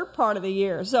got hurt part of the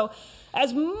year. So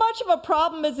as much of a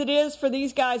problem as it is for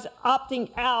these guys opting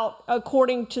out,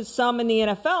 according to some in the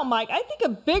NFL, Mike, I think a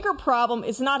bigger problem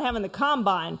is not having the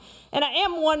combine. And I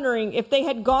am wondering if they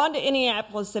had gone to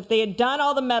Indianapolis, if they had done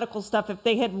all the medical stuff, if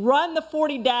they had run the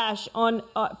 40-yard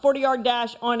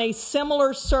dash on a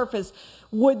similar surface,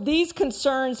 would these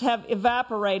concerns have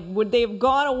evaporated? Would they have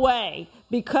gone away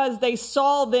because they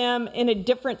saw them in a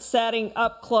different setting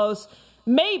up close?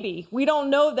 Maybe. We don't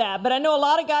know that. But I know a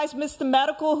lot of guys missed the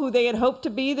medical who they had hoped to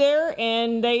be there,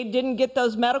 and they didn't get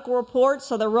those medical reports,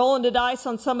 so they're rolling the dice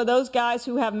on some of those guys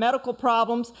who have medical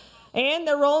problems. And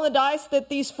they're rolling the dice that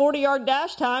these 40-yard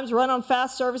dash times run on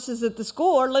fast services at the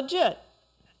school are legit.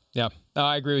 Yeah,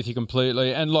 I agree with you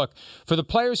completely. And look, for the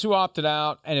players who opted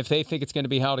out, and if they think it's going to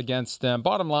be held against them,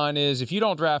 bottom line is if you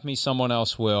don't draft me, someone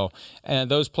else will. And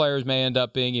those players may end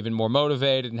up being even more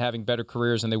motivated and having better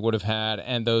careers than they would have had.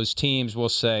 And those teams will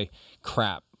say,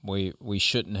 crap, we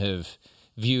shouldn't have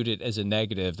viewed it as a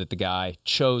negative that the guy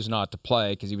chose not to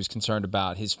play because he was concerned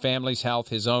about his family's health,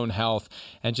 his own health,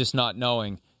 and just not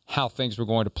knowing how things were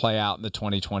going to play out in the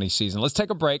 2020 season. Let's take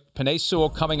a break. Penei Sewell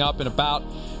coming up in about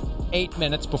 8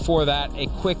 minutes. Before that, a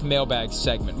quick mailbag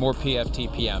segment. More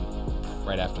PFT PM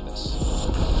right after this.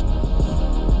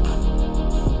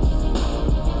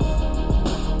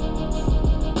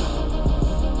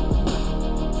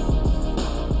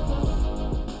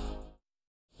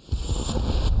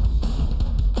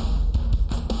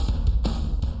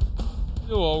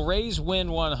 Rays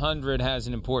Win 100 has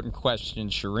an important question,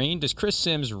 Shireen. Does Chris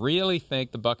Sims really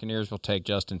think the Buccaneers will take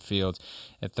Justin Fields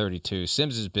at 32?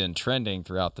 Sims has been trending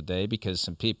throughout the day because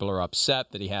some people are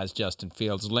upset that he has Justin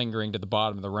Fields lingering to the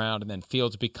bottom of the round and then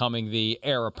Fields becoming the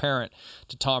heir apparent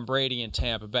to Tom Brady in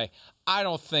Tampa Bay. I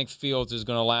don't think Fields is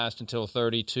going to last until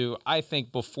 32. I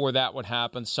think before that would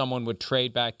happen, someone would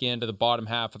trade back into the bottom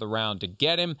half of the round to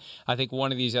get him. I think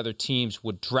one of these other teams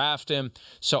would draft him.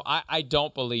 So I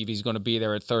don't believe he's going to be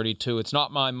there at 32. It's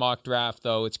not my mock draft,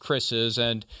 though. It's Chris's.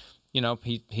 And, you know,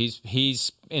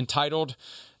 he's entitled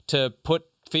to put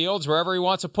Fields wherever he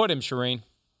wants to put him, Shireen.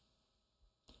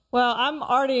 Well, I'm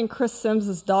already in Chris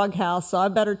Sims's doghouse, so I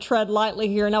better tread lightly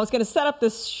here. And I was going to set up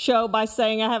this show by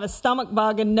saying I have a stomach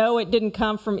bug, and no, it didn't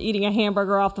come from eating a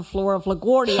hamburger off the floor of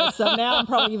LaGuardia. So now I'm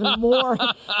probably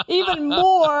even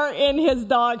more in his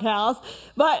doghouse.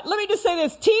 But let me just say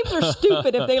this: teams are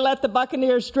stupid if they let the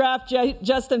Buccaneers draft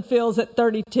Justin Fields at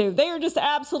 32. They are just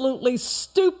absolutely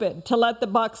stupid to let the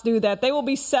Bucs do that. They will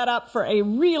be set up for a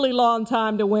really long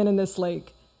time to win in this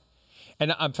league.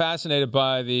 And I'm fascinated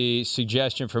by the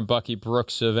suggestion from Bucky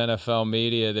Brooks of NFL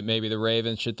Media that maybe the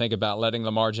Ravens should think about letting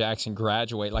Lamar Jackson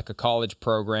graduate like a college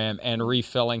program and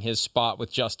refilling his spot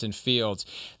with Justin Fields.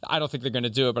 I don't think they're going to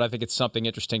do it, but I think it's something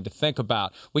interesting to think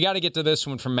about. We got to get to this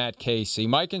one from Matt Casey.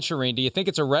 Mike and Shireen, do you think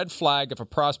it's a red flag if a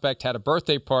prospect had a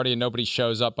birthday party and nobody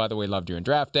shows up? By the way, loved you on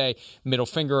draft day. Middle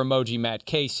finger emoji, Matt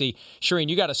Casey. Shireen,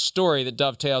 you got a story that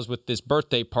dovetails with this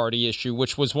birthday party issue,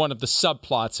 which was one of the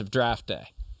subplots of draft day.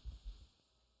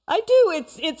 I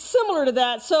do. It's similar to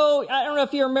that. So I don't know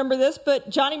if you remember this, but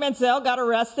Johnny Manziel got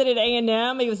arrested at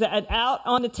A&M. He was out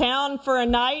on the town for a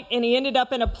night, and he ended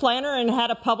up in a planter and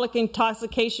had a public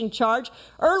intoxication charge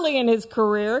early in his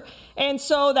career. And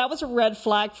so that was a red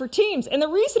flag for teams. And the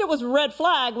reason it was a red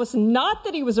flag was not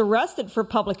that he was arrested for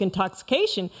public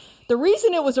intoxication. The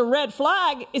reason it was a red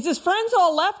flag is his friends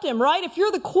all left him, right? If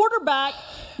you're the quarterback,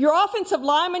 your offensive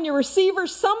lineman, your receiver,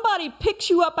 somebody picks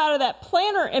you up out of that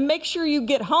planter and makes sure you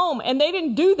get home. And they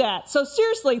didn't do that. So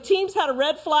seriously, teams had a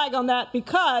red flag on that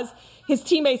because his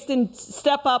teammates didn't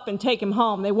step up and take him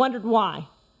home. They wondered why.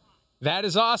 That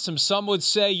is awesome. Some would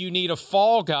say you need a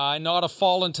fall guy, not a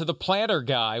fall into the planter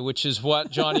guy, which is what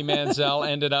Johnny Manziel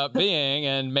ended up being.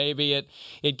 And maybe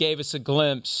it gave us a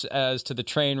glimpse as to the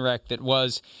train wreck that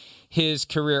was his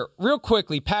career. Real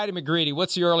quickly, Patty McGreedy,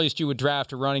 what's the earliest you would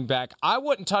draft a running back? I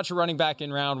wouldn't touch a running back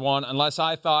in round one unless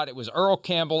I thought it was Earl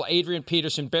Campbell, Adrian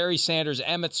Peterson, Barry Sanders,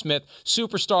 Emmitt Smith,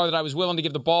 superstar that I was willing to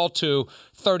give the ball to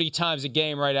 30 times a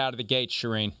game right out of the gate,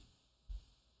 Shireen.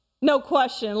 No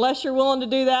question. Unless you're willing to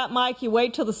do that, Mike, you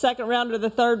wait till the second round or the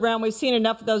third round. We've seen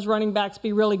enough of those running backs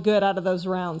be really good out of those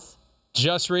rounds.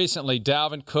 Just recently,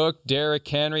 Dalvin Cook, Derrick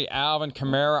Henry, Alvin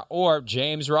Kamara, or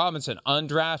James Robinson,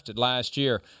 undrafted last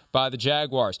year by the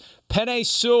Jaguars. Penei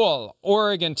Sewell,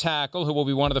 Oregon tackle, who will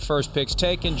be one of the first picks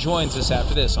taken, joins us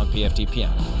after this on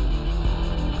PFTPM.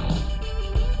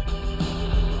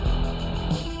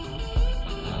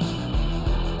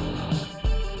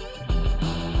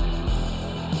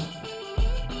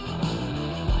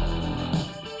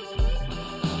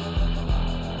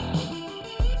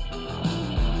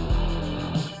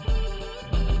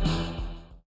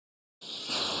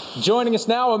 Joining us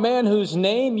now, a man whose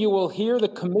name you will hear the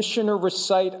commissioner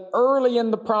recite early in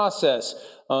the process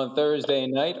on Thursday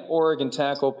night, Oregon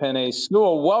tackle Penei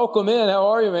Sewell. Welcome in. How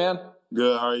are you, man?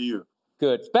 Good. How are you?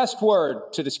 Good. Best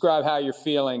word to describe how you're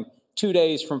feeling 2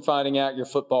 days from finding out your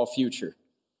football future.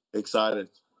 Excited.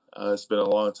 It's been a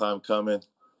long time coming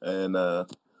and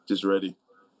just ready.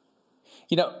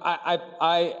 You know,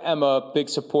 I am a big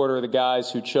supporter of the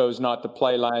guys who chose not to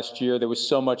play last year. There was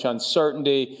so much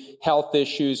uncertainty, health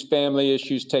issues, family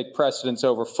issues take precedence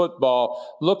over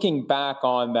football. Looking back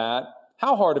on that,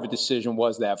 how hard of a decision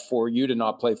was that for you to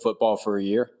not play football for a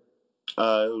year?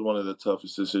 It was one of the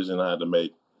toughest decisions I had to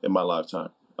make in my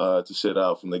lifetime. To sit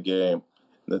out from the game,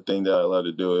 the thing that I love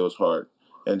to do, it was hard.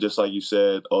 And just like you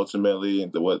said, ultimately,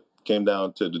 what came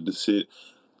down to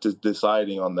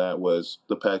deciding on that was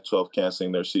the Pac-12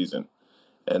 canceling their season.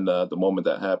 And the moment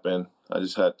that happened, I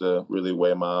just had to really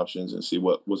weigh my options and see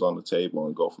what was on the table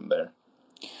and go from there.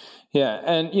 Yeah,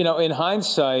 and, you know, in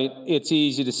hindsight, it's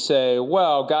easy to say,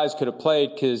 well, guys could have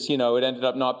played because, you know, it ended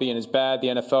up not being as bad. The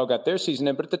NFL got their season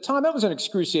in. But at the time, that was an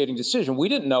excruciating decision. We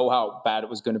didn't know how bad it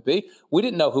was going to be. We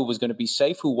didn't know who was going to be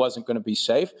safe, who wasn't going to be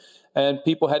safe. And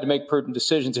people had to make prudent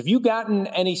decisions. Have you gotten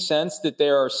any sense that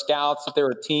there are scouts, that there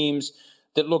are teams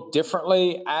that look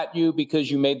differently at you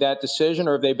because you made that decision,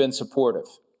 or have they been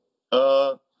supportive?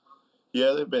 Yeah,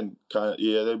 they've been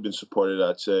supportive,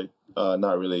 I'd say.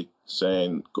 Not really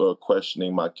saying or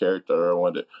questioning my character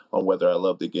or on whether I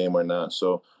love the game or not.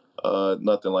 So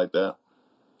nothing like that.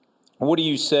 What do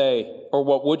you say, or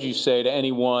what would you say to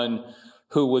anyone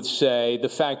who would say the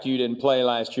fact you didn't play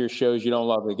last year shows you don't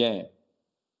love the game?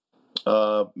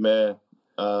 Man,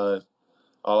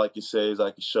 all I can say is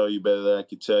I can show you better than I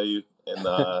can tell you.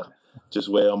 And just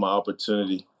wait on my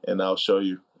opportunity, and I'll show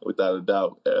you without a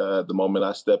doubt. The moment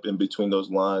I step in between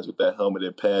those lines with that helmet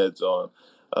and pads on,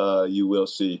 you will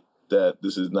see that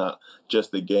this is not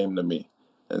just a game to me.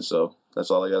 And so that's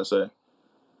all I got to say.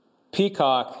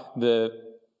 Peacock, the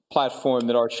platform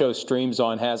that our show streams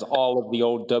on has all of the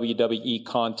old WWE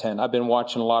content. I've been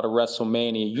watching a lot of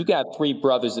WrestleMania. You got 3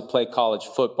 brothers that play college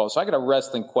football, so I got a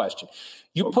wrestling question.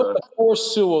 You put the 4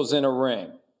 Sewells in a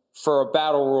ring for a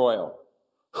battle royal.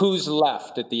 Who's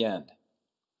left at the end?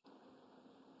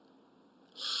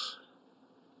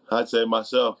 I'd say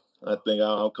myself. I think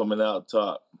I'm coming out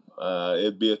top.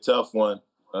 It'd be a tough one.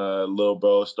 Little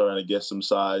bro starting to get some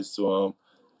size to him.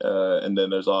 And then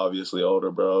there's obviously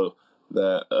older bro,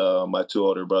 that my 2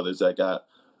 older brothers that got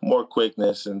more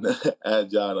quickness and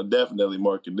agile and definitely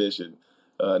more condition,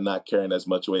 not carrying as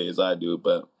much weight as I do.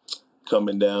 But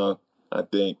coming down, I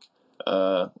think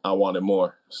I wanted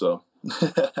more. So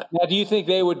now, do you think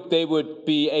they would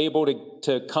be able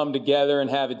to come together and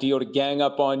have a deal to gang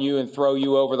up on you and throw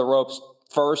you over the ropes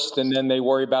first, and then they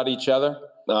worry about each other?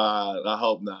 I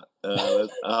hope not. I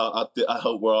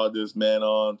hope we're all just man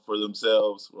on for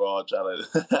themselves. We're all trying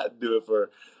to do it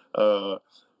for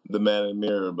the man in the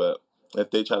mirror. But if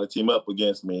they try to team up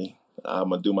against me, I'm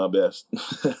gonna do my best.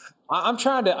 I'm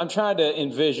trying to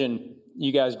envision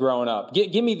you guys growing up.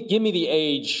 Give me the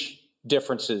age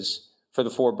differences for the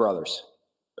 4 brothers.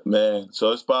 Man,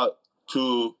 so it's about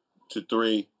 2 to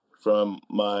 3 from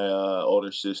my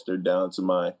older sister down to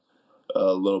my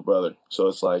little brother. So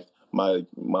it's like my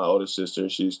older sister,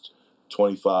 she's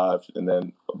 25, and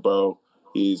then bro,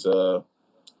 he's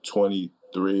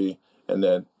 23, and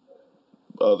then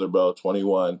other bro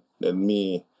 21, then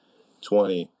me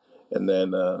 20, and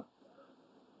then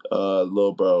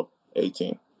little bro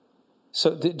 18.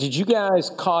 So did you guys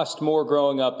cost more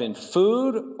growing up in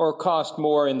food, or cost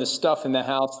more in the stuff in the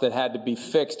house that had to be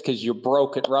fixed because you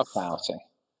broke at roughhousing?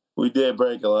 We did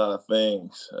break a lot of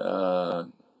things.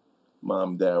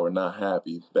 Mom and Dad were not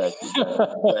happy back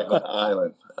on the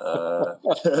island.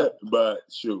 But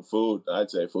shoot, food, I'd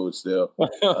say food still.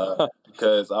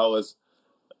 Because I was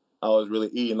really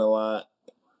eating a lot.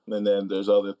 And then there's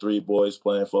other 3 boys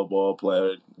playing football,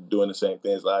 doing the same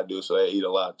things I do, so they eat a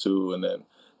lot too. And then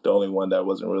the only one that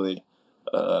wasn't really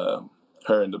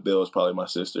hurting the bill is probably my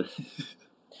sister.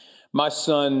 My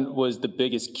son was the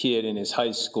biggest kid in his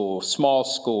high school, small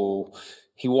school.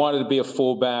 He wanted to be a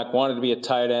fullback, wanted to be a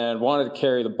tight end, wanted to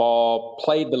carry the ball,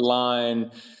 played the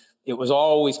line. It was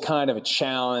always kind of a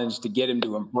challenge to get him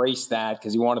to embrace that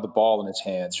because he wanted the ball in his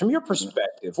hands. From your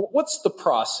perspective, what's the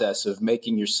process of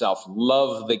making yourself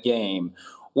love the game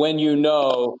when you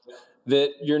know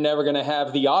that you're never going to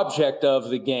have the object of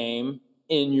the game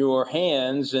in your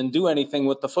hands and do anything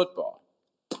with the football?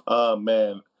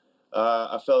 Man,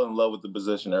 I fell in love with the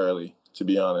position early, to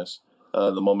be honest.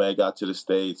 The moment I got to the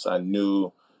States, I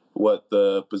knew what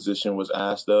the position was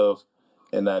asked of,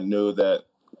 and I knew that,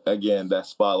 again, that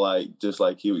spotlight, just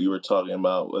like you were talking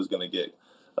about, was going to get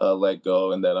let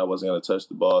go, and that I wasn't going to touch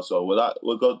the ball. So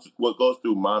what goes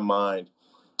through my mind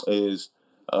is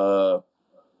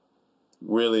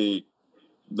really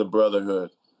the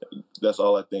brotherhood. That's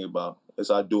all I think about. Is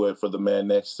I do it for the man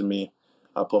next to me.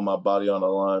 I put my body on the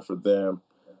line for them,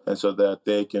 and so that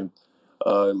they can,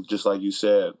 just like you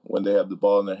said, when they have the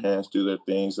ball in their hands, do their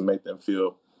things and make them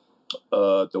feel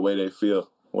the way they feel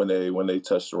when they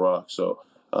touch the rock. So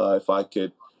if I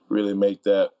could really make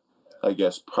that, I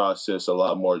guess, process a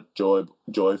lot more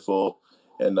joyful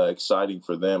and exciting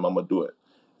for them, I'm gonna do it.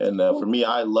 And for me,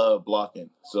 I love blocking.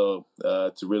 So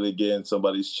to really get in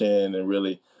somebody's chin and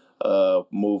really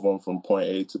move them from point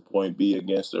A to point B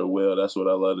against their will, that's what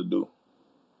I love to do.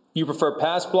 You prefer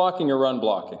pass blocking or run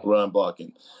blocking? Run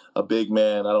blocking. A big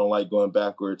man, I don't like going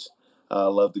backwards. I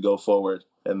love to go forward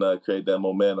and create that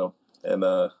momentum. And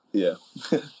yeah.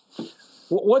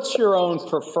 What's your own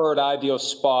preferred ideal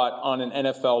spot on an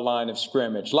NFL line of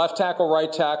scrimmage? Left tackle,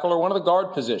 right tackle, or one of the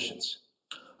guard positions?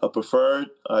 A preferred,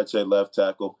 I'd say left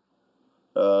tackle.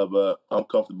 But I'm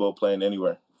comfortable playing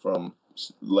anywhere from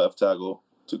left tackle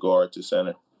to guard to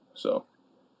center. So,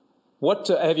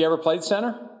 have you ever played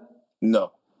center?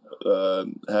 No.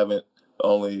 Haven't,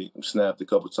 only snapped a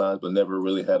couple times, but never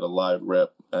really had a live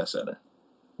rep at center.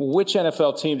 Which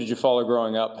NFL team did you follow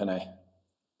growing up, Penei?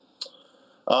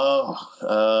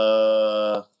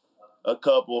 A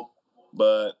couple,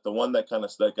 but the one that kind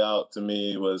of stuck out to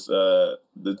me was the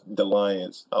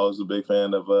Lions. I was a big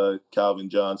fan of Calvin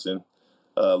Johnson.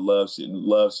 Love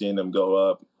seeing them go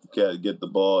up, get the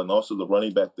ball, and also the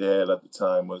running back they had at the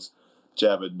time was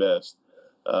Javid Best.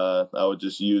 I would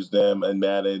just use them and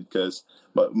Madden because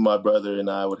my brother and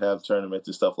I would have tournaments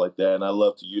and stuff like that, and I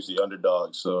love to use the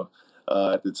underdogs. So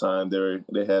at the time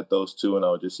they had those two, and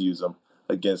I would just use them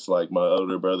against like my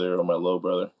older brother or my little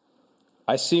brother.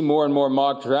 I see more and more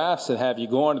mock drafts that have you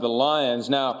going to the Lions.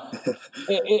 Now,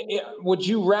 would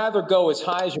you rather go as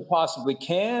high as you possibly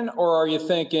can, or are you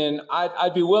thinking,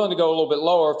 I'd be willing to go a little bit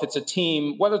lower if it's a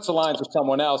team, whether it's the Lions or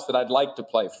someone else that I'd like to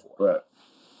play for? Right.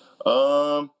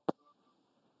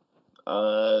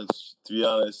 To be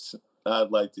honest,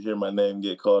 I'd like to hear my name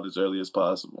get called as early as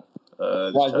possible.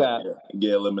 Why is that?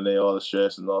 Eliminate all the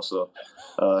stress, and also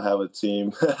have a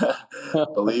team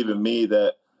believe in me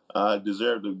that I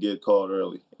deserve to get called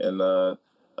early. And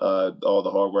all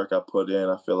the hard work I put in,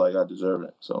 I feel like I deserve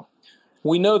it. So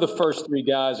we know the first three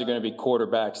guys are going to be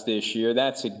quarterbacks this year.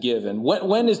 That's a given.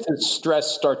 When does the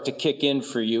stress start to kick in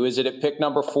for you? Is it at pick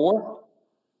number 4?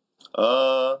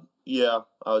 Yeah,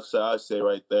 I'd say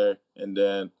right there, and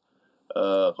then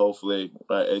hopefully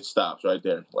it stops right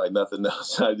there, like nothing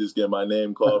else. I just get my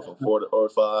name called from 4 or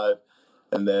 5,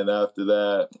 and then after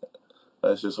that,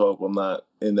 let's just hope I'm not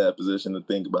in that position to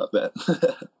think about that.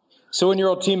 So when your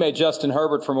old teammate Justin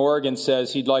Herbert from Oregon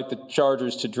says he'd like the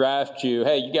Chargers to draft you,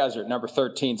 hey, you guys are at number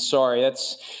 13. Sorry,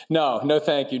 no,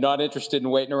 thank you. Not interested in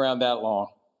waiting around that long.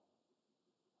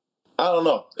 I don't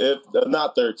know. If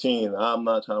not 13, I'm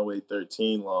not trying to wait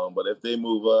 13 long. But if they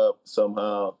move up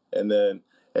somehow, and then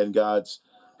in God's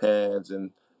hands,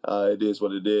 and it is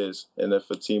what it is. And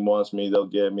if a team wants me, they'll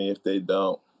get me. If they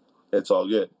don't, it's all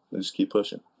good. Just keep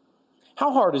pushing.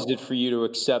 How hard is it for you to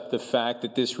accept the fact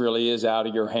that this really is out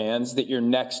of your hands, that your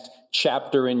next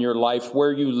chapter in your life,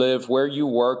 where you live, where you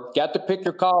work, got to pick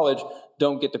your college,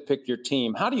 don't get to pick your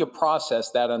team? How do you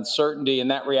process that uncertainty and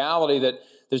that reality that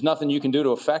there's nothing you can do to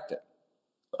affect it?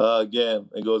 Again,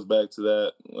 it goes back to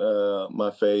that,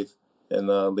 my faith, and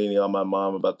leaning on my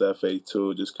mom about that faith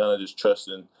too, just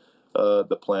trusting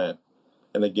the plan.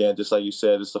 And again, just like you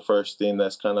said, it's the first thing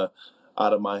that's kind of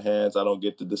out of my hands. I don't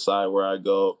get to decide where I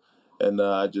go, and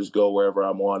I just go wherever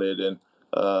I'm wanted and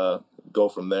go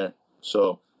from there.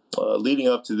 So leading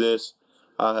up to this,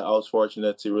 I was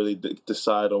fortunate to really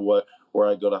decide on where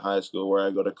I go to high school, where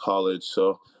I go to college.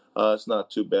 So it's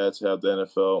not too bad to have the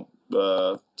NFL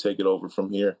take it over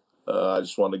from here. I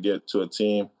just want to get to a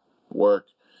team, work,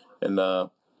 and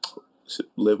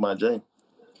live my dream.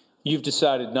 You've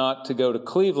decided not to go to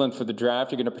Cleveland for the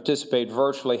draft. You're going to participate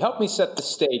virtually. Help me set the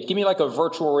stage. Give me like a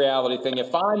virtual reality thing.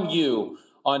 If I'm you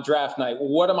on draft night,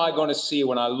 what am I going to see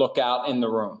when I look out in the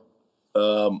room?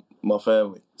 My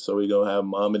family. So we're going to have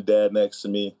mom and dad next to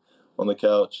me on the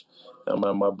couch. And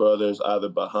my brother's either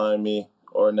behind me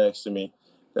or next to me.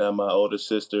 And my older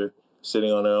sister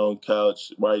sitting on her own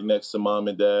couch right next to mom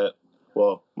and dad.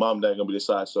 Well, mom and dad are going to be the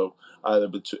side. So either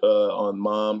on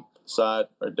mom's side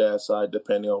or dad's side,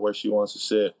 depending on where she wants to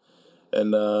sit.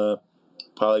 And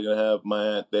probably going to have my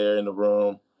aunt there in the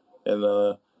room. And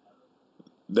the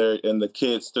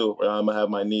kids too. I'm going to have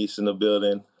my niece in the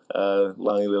building,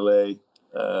 Lonnie Lele.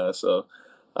 So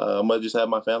I'm going to just have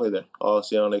my family there, all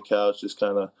sitting on the couch, just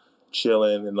kind of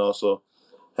chilling, and also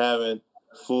having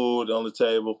food on the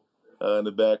table in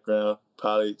the background,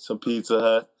 probably some Pizza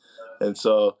Hut. And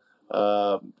so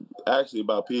actually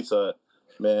about Pizza Hut,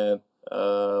 man,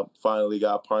 finally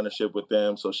got a partnership with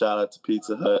them. So shout out to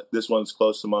Pizza Hut. This one's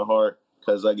close to my heart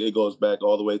because it goes back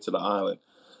all the way to the island.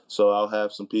 So I'll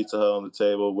have some Pizza Hut on the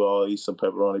table. We'll all eat some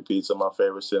pepperoni pizza, my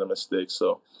favorite cinnamon sticks.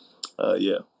 So,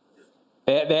 yeah.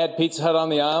 They had Pizza Hut on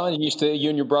the island. You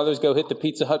and your brothers go hit the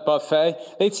Pizza Hut buffet.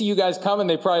 They'd see you guys coming.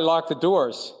 They probably lock the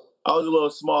doors. I was a little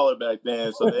smaller back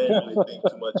then, so they didn't really think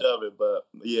too much of it. But,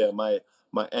 yeah, my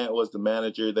aunt was the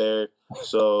manager there,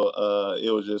 so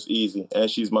it was just easy. And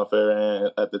she's my favorite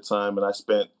aunt at the time, and I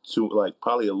spent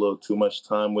probably a little too much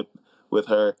time with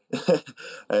her.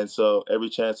 And so every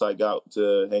chance I got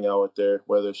to hang out with her,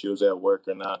 whether she was at work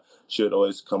or not, she would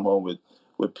always come home with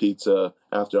pizza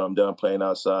after I'm done playing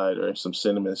outside, or some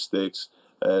cinnamon sticks.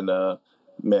 And,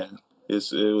 man, it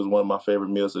was one of my favorite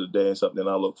meals of the day, and something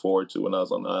I look forward to when I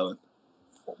was on the island.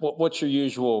 What's your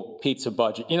usual pizza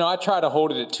budget? I try to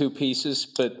hold it at 2 pieces,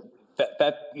 but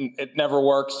that it never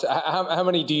works. How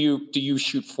many do you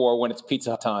shoot for when it's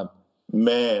pizza time?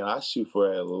 Man, I shoot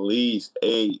for at least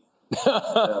 8.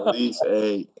 At least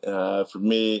 8. For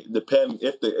me, depending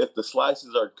if the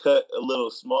slices are cut a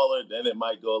little smaller, then it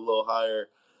might go a little higher.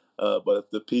 But if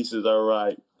the pieces are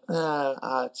right,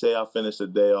 I'd say I'll finish the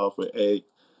day off with 8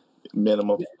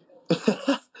 minimum.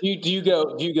 Do you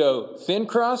go thin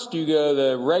crust? Do you go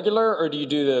the regular, or do you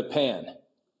do the pan?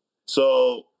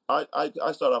 So I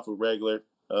start off with regular,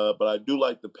 but I do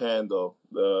like the pan though,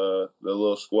 the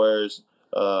little squares.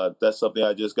 That's something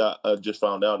I just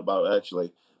found out about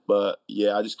actually. But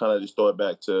yeah, I just throw it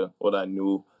back to what I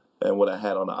knew and what I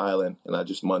had on the island, and I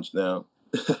just munch down.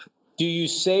 Do you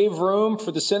save room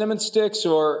for the cinnamon sticks,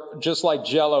 or just like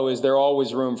Jell-O, is there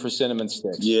always room for cinnamon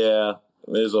sticks? Yeah,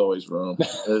 there's always room.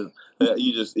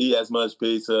 You just eat as much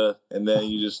pizza, and then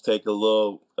you just take a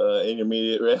little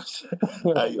intermediate rest,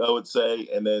 I would say,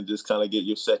 and then just kind of get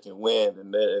your second wind,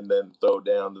 and then throw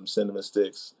down them cinnamon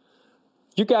sticks.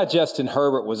 Your guy Justin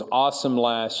Herbert was awesome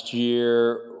last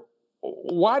year.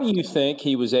 Why do you think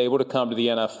he was able to come to the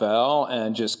NFL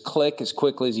and just click as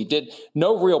quickly as he did?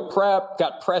 No real prep,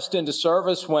 got pressed into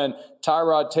service when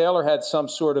Tyrod Taylor had some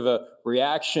sort of a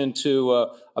reaction to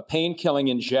a pain-killing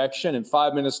injection, and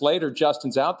 5 minutes later,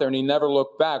 Justin's out there, and he never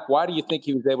looked back. Why do you think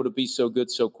he was able to be so good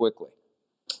so quickly?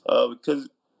 Because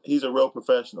he's a real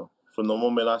professional. From the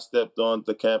moment I stepped on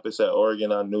the campus at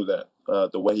Oregon, I knew that.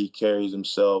 The way he carries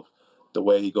himself, the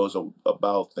way he goes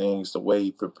about things, the way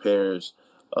he prepares.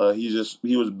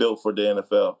 He was built for the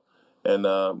NFL, and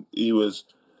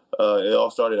it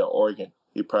all started at Oregon.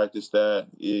 He practiced that.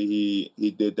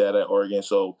 He did that at Oregon.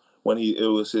 So when it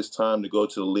was his time to go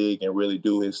to the league and really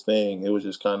do his thing, it was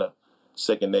just kind of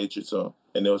second nature to him,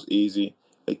 and it was easy.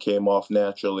 It came off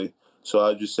naturally. So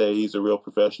I'd just say he's a real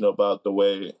professional about the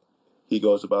way he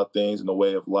goes about things and the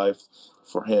way of life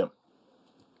for him.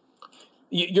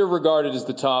 You're regarded as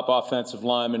the top offensive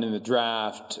lineman in the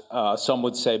draft, some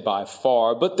would say by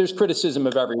far, but there's criticism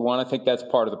of everyone. I think that's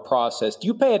part of the process. Do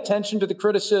you pay attention to the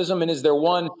criticism, and is there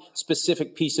one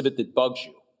specific piece of it that bugs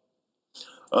you?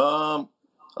 I'm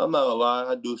not gonna lie,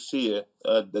 I do see it.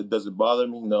 Does it bother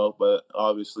me? No, but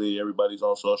obviously everybody's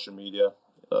on social media,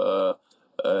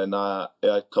 and I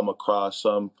come across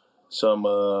some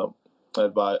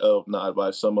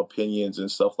opinions and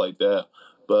stuff like that,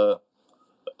 but.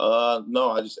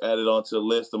 No, I just added onto the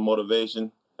list of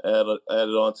motivation, added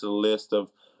onto the list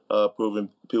of proving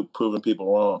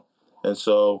people wrong. And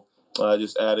so I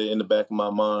just added in the back of my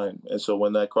mind. And so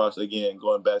when that crossed, again,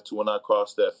 going back to when I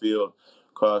crossed that field,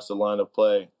 crossed the line of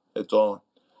play, it's on.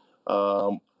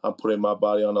 I'm putting my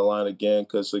body on the line again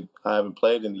because I haven't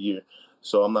played in a year.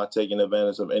 So I'm not taking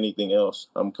advantage of anything else.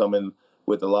 I'm coming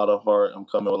with a lot of heart. I'm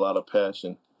coming with a lot of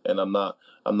passion, and I'm not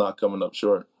coming up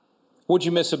short. What'd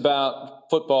you miss about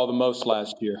football the most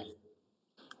last year?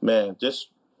 Man, just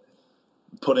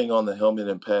putting on the helmet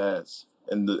and pads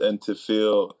and to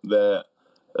feel that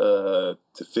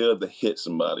to hit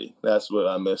somebody. That's what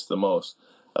I miss the most.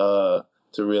 To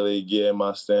really get in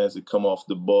my stance and come off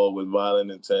the ball with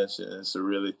violent intention and to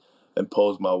really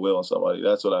impose my will on somebody.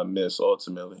 That's what I miss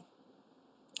ultimately.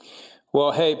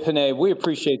 Well, hey, Penei, we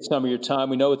appreciate some of your time.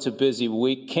 We know it's a busy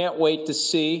week. Can't wait to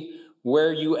see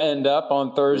where you end up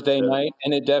on Thursday night,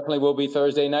 and it definitely will be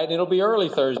Thursday night, and it'll be early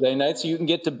Thursday night, so you can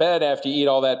get to bed after you eat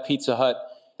all that Pizza Hut.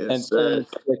 Yes, sir.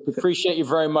 Appreciate you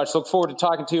very much. Look forward to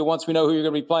talking to you once we know who you're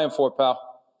going to be playing for, pal.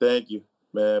 Thank you,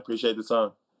 man. Appreciate the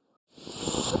time.